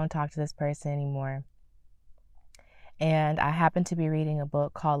past. I don't talk to this person anymore. And I happened to be reading a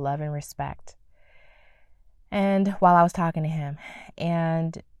book called Love and Respect. And while I was talking to him,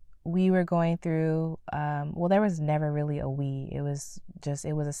 and we were going through, there was never really a we. It was a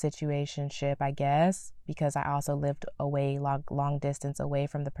situationship, I guess, because I also lived away, long distance away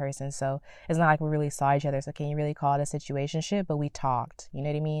from the person. So it's not like we really saw each other. So can you really call it a situationship? But we talked, you know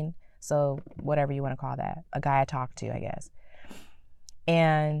what I mean? So whatever you want to call that, a guy I talked to, I guess.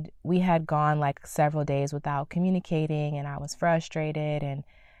 And we had gone like several days without communicating, and I was frustrated. And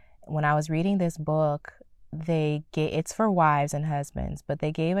when I was reading this book, it's for wives and husbands, but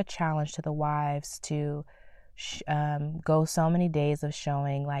they gave a challenge to the wives to go so many days of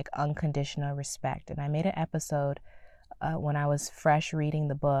showing like unconditional respect. And I made an episode when I was fresh reading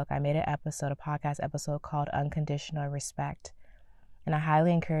the book. I made a podcast episode called Unconditional Respect. And I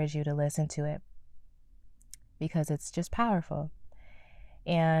highly encourage you to listen to it because it's just powerful.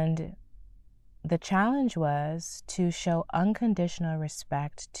 And the challenge was to show unconditional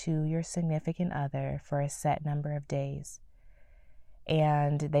respect to your significant other for a set number of days.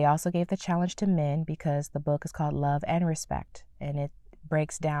 And they also gave the challenge to men because the book is called Love and Respect. And it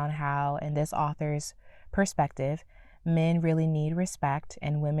breaks down how, in this author's perspective, men really need respect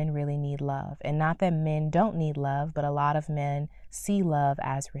and women really need love. And not that men don't need love, but a lot of men see love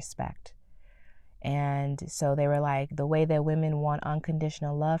as respect. And so they were like, the way that women want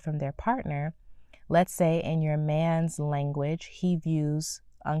unconditional love from their partner, let's say in your man's language, he views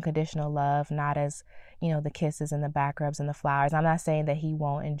unconditional love not as, the kisses and the back rubs and the flowers. I'm not saying that he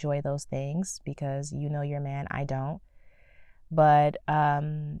won't enjoy those things because you know your man, I don't. But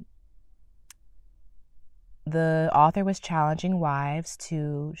the author was challenging wives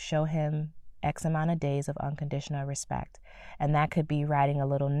to show him X amount of days of unconditional respect. And that could be writing a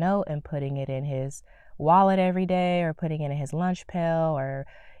little note and putting it in his wallet every day, or putting it in his lunch pail, or,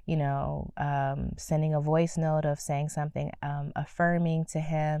 sending a voice note of saying something affirming to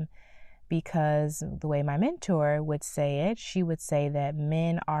him. Because the way my mentor would say it, she would say that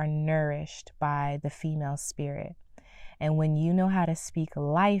men are nourished by the female spirit. And when you know how to speak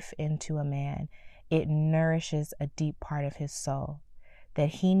life into a man, it nourishes a deep part of his soul that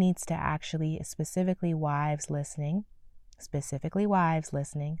he needs to actually, specifically wives listening,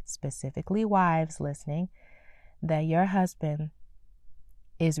 that your husband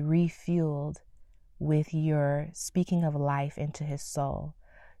is refueled with your speaking of life into his soul.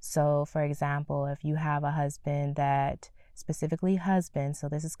 So, for example, if you have a husband that, specifically husband, so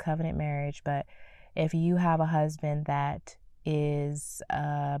this is covenant marriage, but if you have a husband that is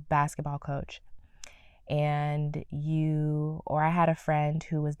a basketball coach, and I had a friend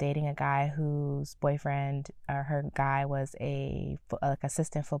who was dating a guy whose boyfriend, or her guy, was a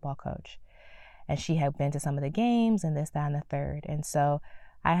assistant football coach. And she had been to some of the games and this, that, and the third. And so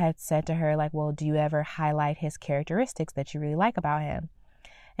I had said to her, like, well, do you ever highlight his characteristics that you really like about him?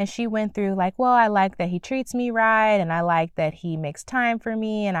 And she went through like, well, I like that he treats me right. And I like that he makes time for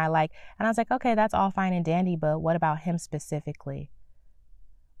me. And I was like, okay, that's all fine and dandy. But what about him specifically?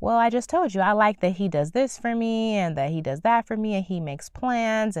 Well, I just told you, I like that he does this for me and that he does that for me and he makes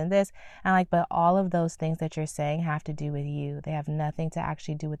plans and this. And like, but all of those things that you're saying have to do with you. They have nothing to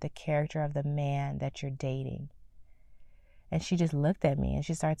actually do with the character of the man that you're dating. And she just looked at me and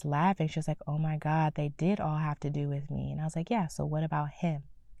she starts laughing. She was like, oh my God, they did all have to do with me. And I was like, yeah, so what about him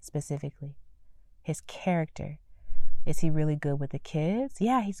specifically? His character. Is he really good with the kids?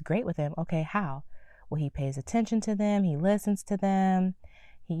 Yeah, he's great with them. Okay, how? Well, he pays attention to them. He listens to them.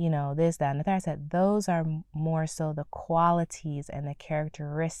 He, this, that, and the third. I said, those are more so the qualities and the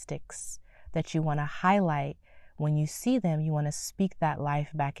characteristics that you want to highlight. When you see them, you want to speak that life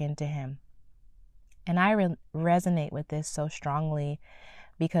back into him. And I resonate with this so strongly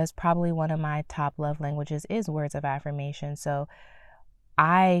because probably one of my top love languages is words of affirmation. So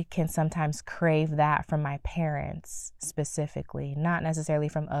I can sometimes crave that from my parents specifically, not necessarily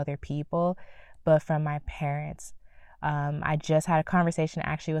from other people, but from my parents. I just had a conversation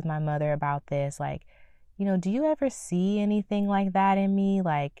actually with my mother about this. Like, do you ever see anything like that in me?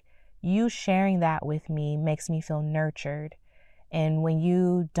 Like, you sharing that with me makes me feel nurtured. And when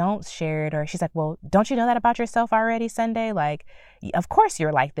you don't share it, or she's like, well, don't you know that about yourself already, Sunday? Like, of course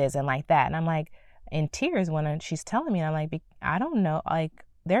you're like this and like that. And I'm like in tears when she's telling me, and I'm like, I don't know. Like,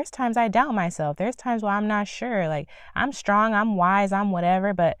 there's times I doubt myself. There's times where I'm not sure. Like, I'm strong, I'm wise, I'm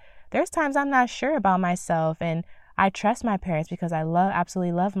whatever. But there's times I'm not sure about myself. And I trust my parents because I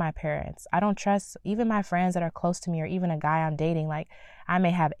absolutely love my parents. I don't trust even my friends that are close to me or even a guy I'm dating. Like, I may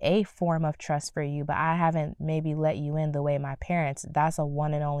have a form of trust for you, but I haven't maybe let you in the way my parents. That's a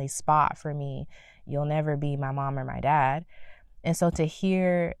one and only spot for me. You'll never be my mom or my dad. And so to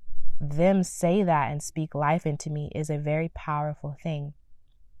hear them say that and speak life into me is a very powerful thing.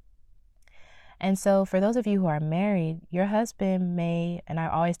 And so for those of you who are married, your husband may, and I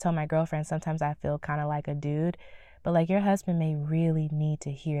always tell my girlfriends, sometimes I feel kind of like a dude, but like your husband may really need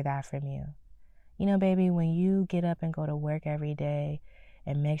to hear that from you. Baby, when you get up and go to work every day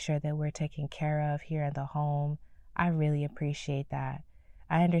and make sure that we're taken care of here in the home, I really appreciate that.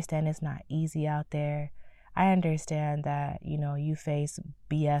 I understand it's not easy out there. I understand that, you face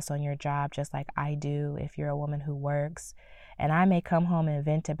BS on your job just like I do if you're a woman who works. And I may come home and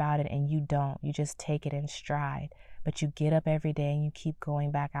vent about it and you don't. You just take it in stride. But you get up every day and you keep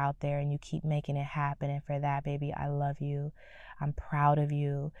going back out there and you keep making it happen. And for that, baby, I love you. I'm proud of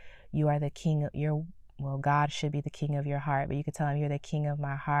you. You are the king of God should be the king of your heart, but you could tell him you're the king of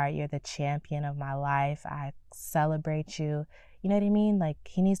my heart. You're the champion of my life. I celebrate you. You know what I mean? Like,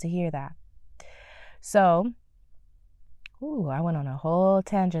 he needs to hear that. So, I went on a whole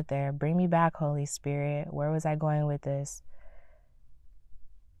tangent there. Bring me back, Holy Spirit. Where was I going with this?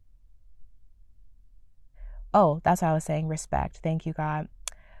 Oh, that's what I was saying. Respect. Thank you, God.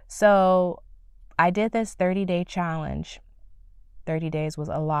 So I did this 30-day challenge. 30 days was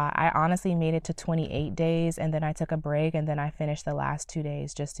a lot. I honestly made it to 28 days and then I took a break and then I finished the last 2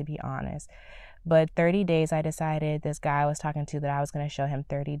 days, just to be honest. But 30 days, I decided this guy I was talking to that I was going to show him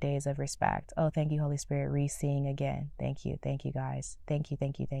 30 days of respect. Oh, thank you, Holy Spirit. Re-seeing again. Thank you. Thank you, guys. Thank you.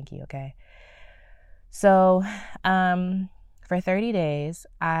 Thank you. Thank you. Okay. So, for 30 days,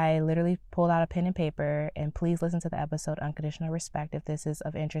 I literally pulled out a pen and paper, and please listen to the episode Unconditional Respect if this is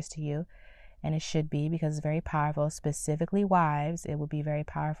of interest to you. And it should be, because it's very powerful, specifically wives. It would be very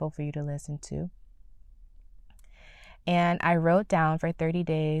powerful for you to listen to. And I wrote down for 30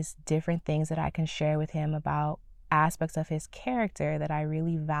 days different things that I can share with him about aspects of his character that I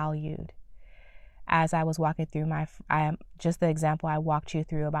really valued. As I was walking through just the example I walked you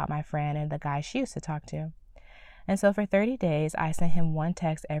through about my friend and the guy she used to talk to. And so for 30 days, I sent him one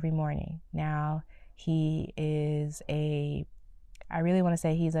text every morning. Now, he is I really want to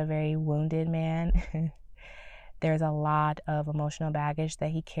say he's a very wounded man. There's a lot of emotional baggage that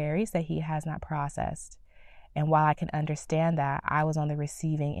he carries that he has not processed. And while I can understand that, I was on the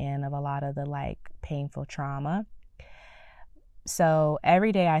receiving end of a lot of the painful trauma. So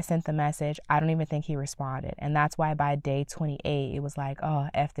every day I sent the message, I don't even think he responded. And that's why by day 28, it was like, oh,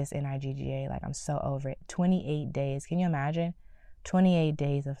 F this NIGGA. I'm so over it. 28 days. Can you imagine? 28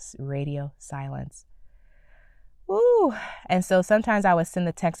 days of radio silence. Woo. And so sometimes I would send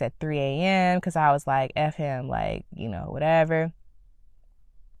the text at 3 a.m. because I was like, F him, whatever.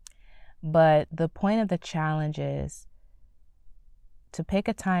 But the point of the challenge is to pick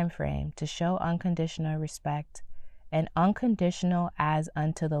a time frame to show unconditional respect, and unconditional as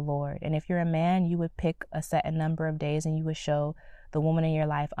unto the Lord. And if you're a man, you would pick a set number of days and you would show the woman in your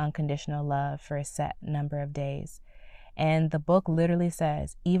life unconditional love for a set number of days. And the book literally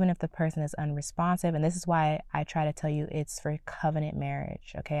says, even if the person is unresponsive, and this is why I try to tell you it's for covenant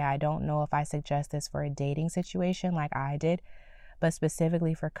marriage, okay? I don't know if I suggest this for a dating situation like I did, but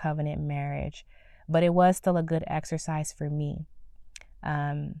specifically for covenant marriage. But it was still a good exercise for me.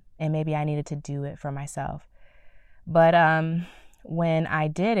 And maybe I needed to do it for myself. But when I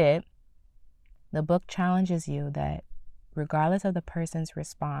did it, the book challenges you that regardless of the person's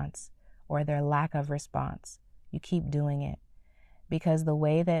response or their lack of response, you keep doing it. Because the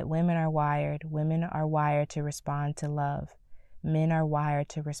way that women are wired to respond to love. Men are wired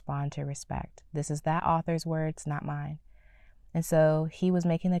to respond to respect. This is that author's words, not mine. And so he was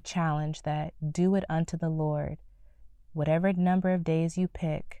making the challenge that do it unto the Lord. Whatever number of days you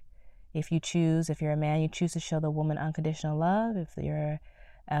pick, if you're a man, you choose to show the woman unconditional love. If you're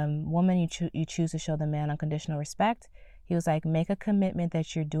a woman, you choose to show the man unconditional respect. He was like, make a commitment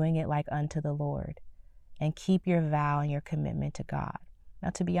that you're doing it like unto the Lord and keep your vow and your commitment to God.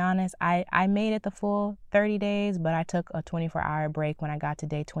 Now, to be honest, I made it the full 30 days, but I took a 24-hour break when I got to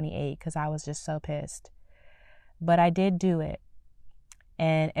day 28 because I was just so pissed. But I did do it.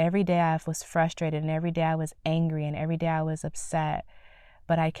 And every day I was frustrated, and every day I was angry, and every day I was upset.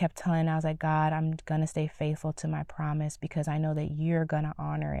 But I kept I was like, God, I'm going to stay faithful to my promise because I know that you're going to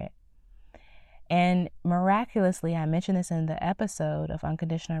honor it. And miraculously, I mentioned this in the episode of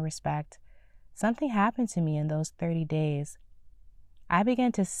Unconditional Respect, something happened to me in those 30 days. I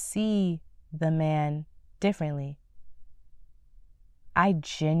began to see the man differently. I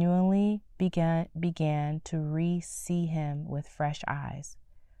genuinely began to re-see him with fresh eyes.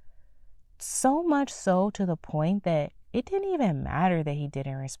 So much so to the point that it didn't even matter that he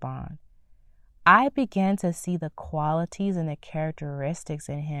didn't respond. I began to see the qualities and the characteristics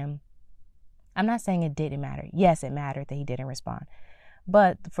in him. I'm not saying it didn't matter. Yes, it mattered that he didn't respond.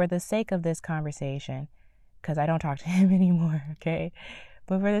 But for the sake of this conversation, because I don't talk to him anymore, okay?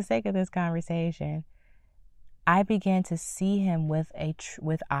 But for the sake of this conversation, I began to see him with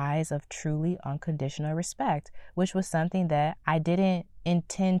eyes of truly unconditional respect, which was something that I didn't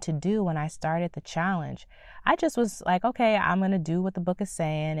intend to do when I started the challenge. I just was like, okay, I'm going to do what the book is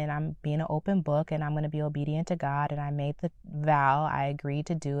saying, and I'm being an open book, and I'm going to be obedient to God, and I made the vow. I agreed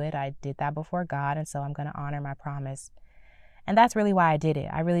to do it. I did that before God, and so I'm going to honor my promise. And that's really why I did it.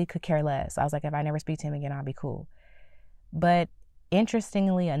 I really could care less. I was like, if I never speak to him again, I'll be cool. But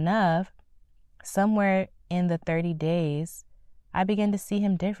interestingly enough, somewhere in the 30 days, I began to see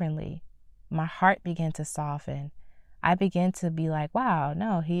him differently. My heart began to soften. I began to be like, wow,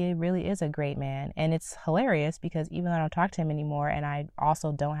 no, he really is a great man. And it's hilarious because even though I don't talk to him anymore, and I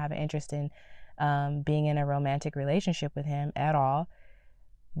also don't have an interest in being in a romantic relationship with him at all,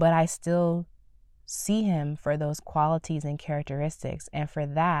 but I still see him for those qualities and characteristics. And for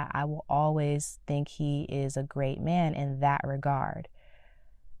that, I will always think he is a great man in that regard,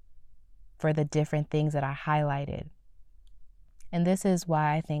 for the different things that I highlighted. And this is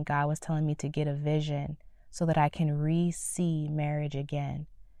why I think God was telling me to get a vision so that I can re-see marriage again.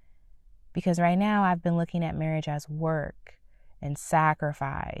 Because right now I've been looking at marriage as work and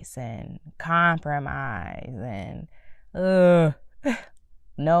sacrifice and compromise and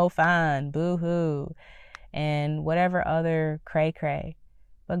no fun, boo-hoo, and whatever other cray-cray.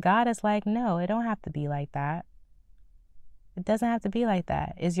 But God is like, no, it don't have to be like that. It doesn't have to be like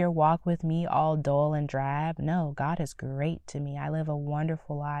that. Is your walk with me all dull and drab? No, God is great to me. I live a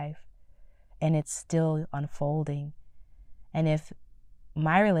wonderful life, and it's still unfolding. And if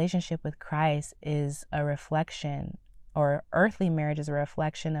my relationship with Christ is a reflection, or earthly marriage is a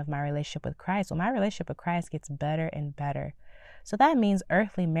reflection of my relationship with Christ, well, my relationship with Christ gets better and better. So that means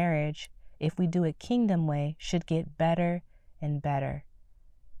earthly marriage, if we do it kingdom way, should get better and better.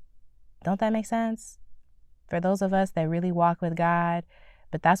 Don't that make sense? For those of us that really walk with God,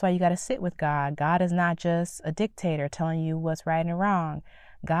 but that's why you got to sit with God. God is not just a dictator telling you what's right and wrong.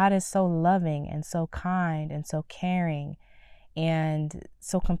 God is so loving and so kind and so caring and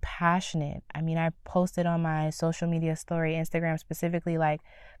so compassionate. I mean, I posted on my social media story, Instagram specifically, like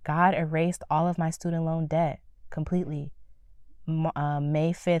God erased all of my student loan debt completely.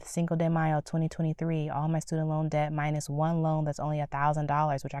 May 5th, Cinco de Mayo, 2023, all my student loan debt minus one loan that's only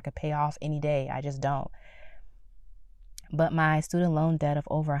 $1,000, which I could pay off any day. I just don't. But my student loan debt of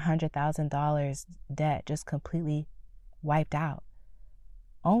over $100,000 debt just completely wiped out.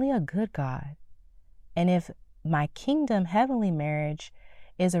 Only a good God. And if my kingdom heavenly marriage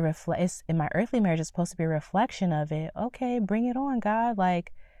is and my earthly marriage is supposed to be a reflection of it, okay, bring it on, God.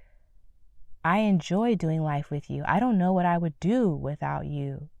 Like, I enjoy doing life with you. I don't know what I would do without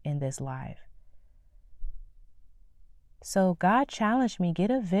you in this life. So God challenged me,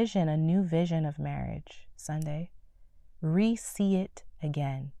 get a vision, a new vision of marriage, Sunday. Re-see it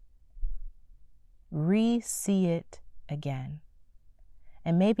again. Re-see it again.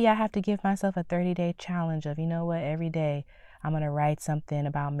 And maybe I have to give myself a 30-day challenge of, you know what, every day I'm going to write something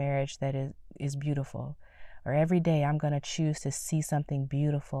about marriage that is beautiful. Or every day I'm going to choose to see something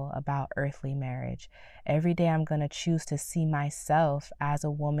beautiful about earthly marriage. Every day I'm going to choose to see myself as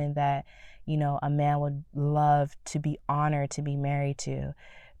a woman that, you know, a man would love to be honored to be married to.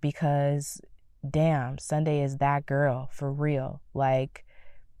 Because, damn, Sunday is that girl for real. Like,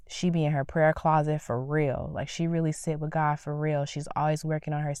 she be in her prayer closet for real. Like, she really sit with God for real. She's always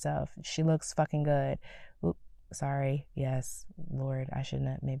working on herself. She looks fucking good. Oop, sorry. Yes, Lord,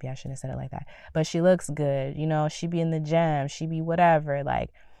 maybe I shouldn't have said it like that. But she looks good. You know, she be in the gym. She be whatever.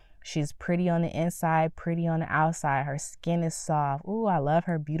 Like, she's pretty on the inside, pretty on the outside. Her skin is soft. Ooh, I love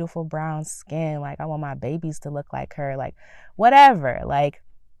her beautiful brown skin. Like, I want my babies to look like her. Like, whatever. Like,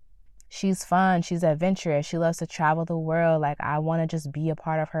 she's fun. She's adventurous. She loves to travel the world. Like, I want to just be a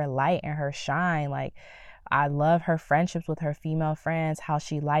part of her light and her shine. Like, I love her friendships with her female friends, how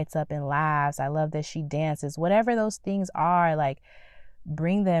she lights up and laughs. I love that she dances. Whatever those things are, like,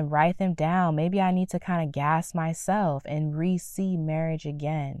 bring them, write them down. Maybe I need to kind of gas myself and re-see marriage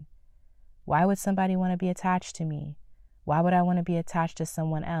again. Why would somebody want to be attached to me? Why would I want to be attached to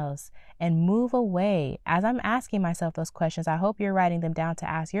someone else? And move away. As I'm asking myself those questions, I hope you're writing them down to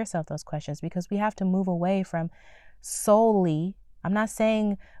ask yourself those questions, because we have to move away from solely, I'm not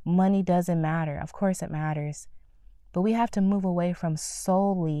saying money doesn't matter. Of course it matters. But we have to move away from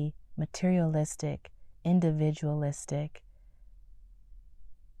solely materialistic, individualistic,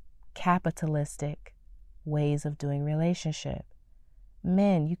 capitalistic ways of doing relationship.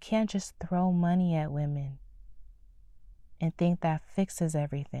 Men, you can't just throw money at women and think that fixes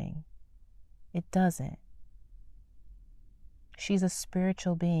everything. It doesn't. She's a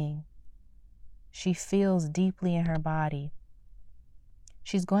spiritual being. She feels deeply in her body.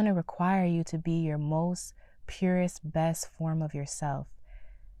 She's going to require you to be your most purest, best form of yourself,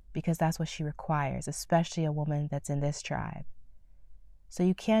 because that's what she requires, especially a woman that's in this tribe. So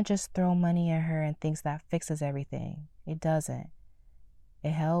you can't just throw money at her and think that fixes everything. It doesn't.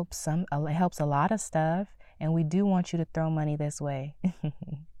 It helps a lot of stuff. And we do want you to throw money this way.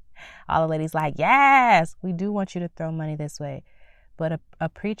 All the ladies like, yes, we do want you to throw money this way. But a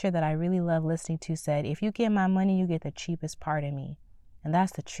preacher that I really love listening to said, if you get my money, you get the cheapest part of me. And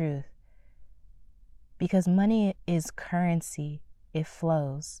that's the truth. Because money is currency. It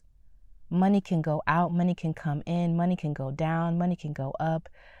flows. Money can go out. Money can come in. Money can go down. Money can go up.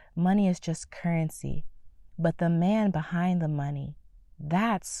 Money is just currency. But the man behind the money,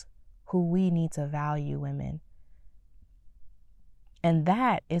 that's who we need to value, women. And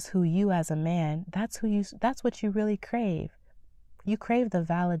that is who you as a man, that's what you really crave. You crave the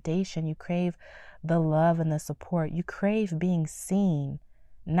validation, you crave the love and the support. You crave being seen,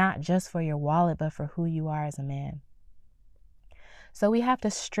 not just for your wallet, but for who you are as a man. So we have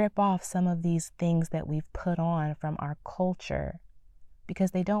to strip off some of these things that we've put on from our culture,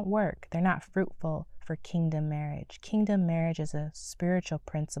 because they don't work. They're not fruitful for kingdom marriage. Kingdom marriage is a spiritual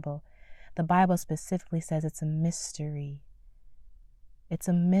principle. The Bible specifically says it's a mystery. It's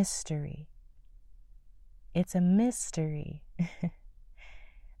a mystery. It's a mystery.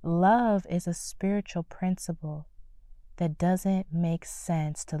 Love is a spiritual principle that doesn't make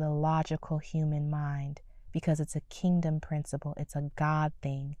sense to the logical human mind, because it's a kingdom principle. It's a God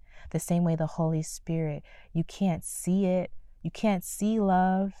thing. The same way the Holy Spirit, you can't see it. You can't see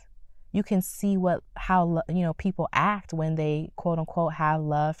love. You can see how people act when they quote unquote have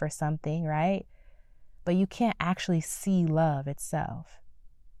love for something, right? But you can't actually see love itself.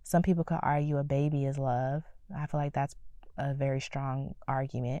 Some people could argue a baby is love. I feel like that's a very strong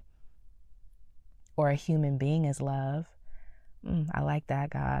argument. Or a human being is love. I like that,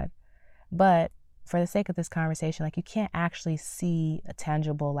 God. But for the sake of this conversation, like, you can't actually see a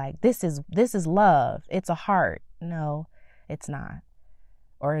tangible, like, this is love. It's a heart. No, it's not.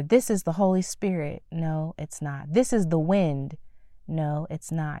 Or this is the Holy Spirit. No, it's not. This is the wind. No,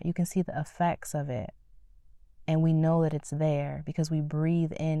 it's not. You can see the effects of it. And we know that it's there because we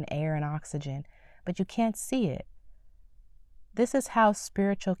breathe in air and oxygen, but you can't see it. This is how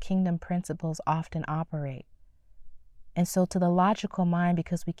spiritual kingdom principles often operate. And so to the logical mind,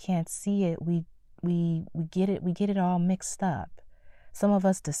 because we can't see it, we get it all mixed up. Some of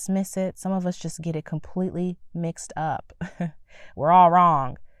us dismiss it. Some of us just get it completely mixed up. We're all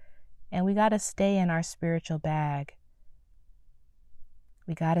wrong. And we got to stay in our spiritual bag.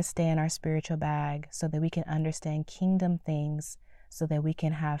 We got to stay in our spiritual bag so that we can understand kingdom things, so that we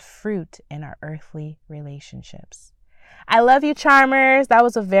can have fruit in our earthly relationships. I love you, Charmers. That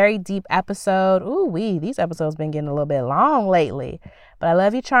was a very deep episode. These episodes been getting a little bit long lately. But I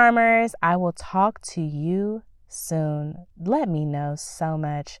love you, Charmers. I will talk to you soon. Let me know so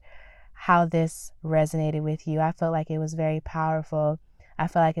much how this resonated with you. I felt like it was very powerful. I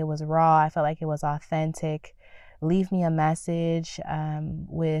felt like it was raw. I felt like it was authentic. Leave me a message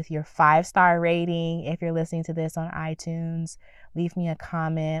with your 5-star rating if you're listening to this on iTunes. Leave me a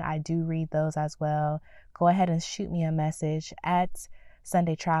comment. I do read those as well. Go ahead and shoot me a message at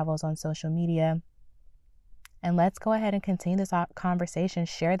Sunday Travels on social media. And let's go ahead and continue this conversation.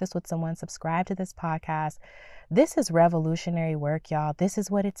 Share this with someone. Subscribe to this podcast. This is revolutionary work, y'all. This is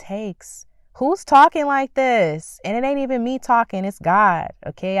what it takes. Who's talking like this? And it ain't even me talking. It's God.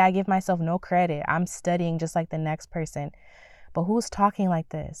 Okay. I give myself no credit. I'm studying just like the next person. But who's talking like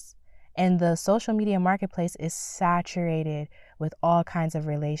this? And the social media marketplace is saturated with all kinds of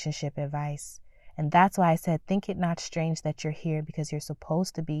relationship advice. And that's why I said, think it not strange that you're here, because you're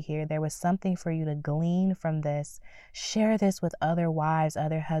supposed to be here. There was something for you to glean from this. Share this with other wives,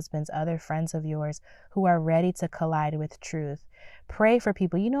 other husbands, other friends of yours who are ready to collide with truth. Pray for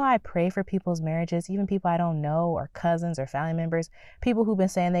people. You know, I pray for people's marriages, even people I don't know, or cousins or family members, people who've been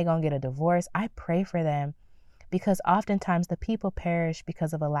saying they're going to get a divorce. I pray for them. Because oftentimes the people perish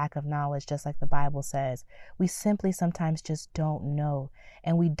because of a lack of knowledge, just like the Bible says. We simply sometimes just don't know.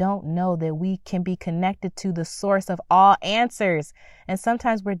 And we don't know that we can be connected to the source of all answers. And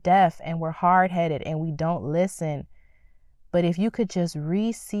sometimes we're deaf and we're hard-headed and we don't listen. But if you could just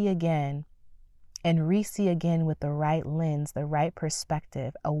re-see again and re-see again with the right lens, the right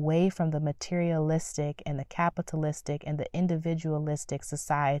perspective, away from the materialistic and the capitalistic and the individualistic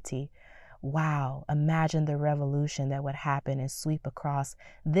society. Wow, imagine the revolution that would happen and sweep across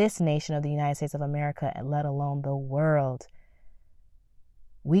this nation of the United States of America, and let alone the world.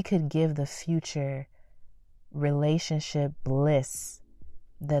 We could give the future relationship bliss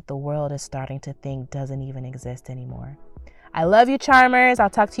that the world is starting to think doesn't even exist anymore. I love you, Charmers. I'll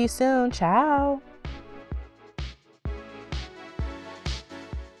talk to you soon. Ciao.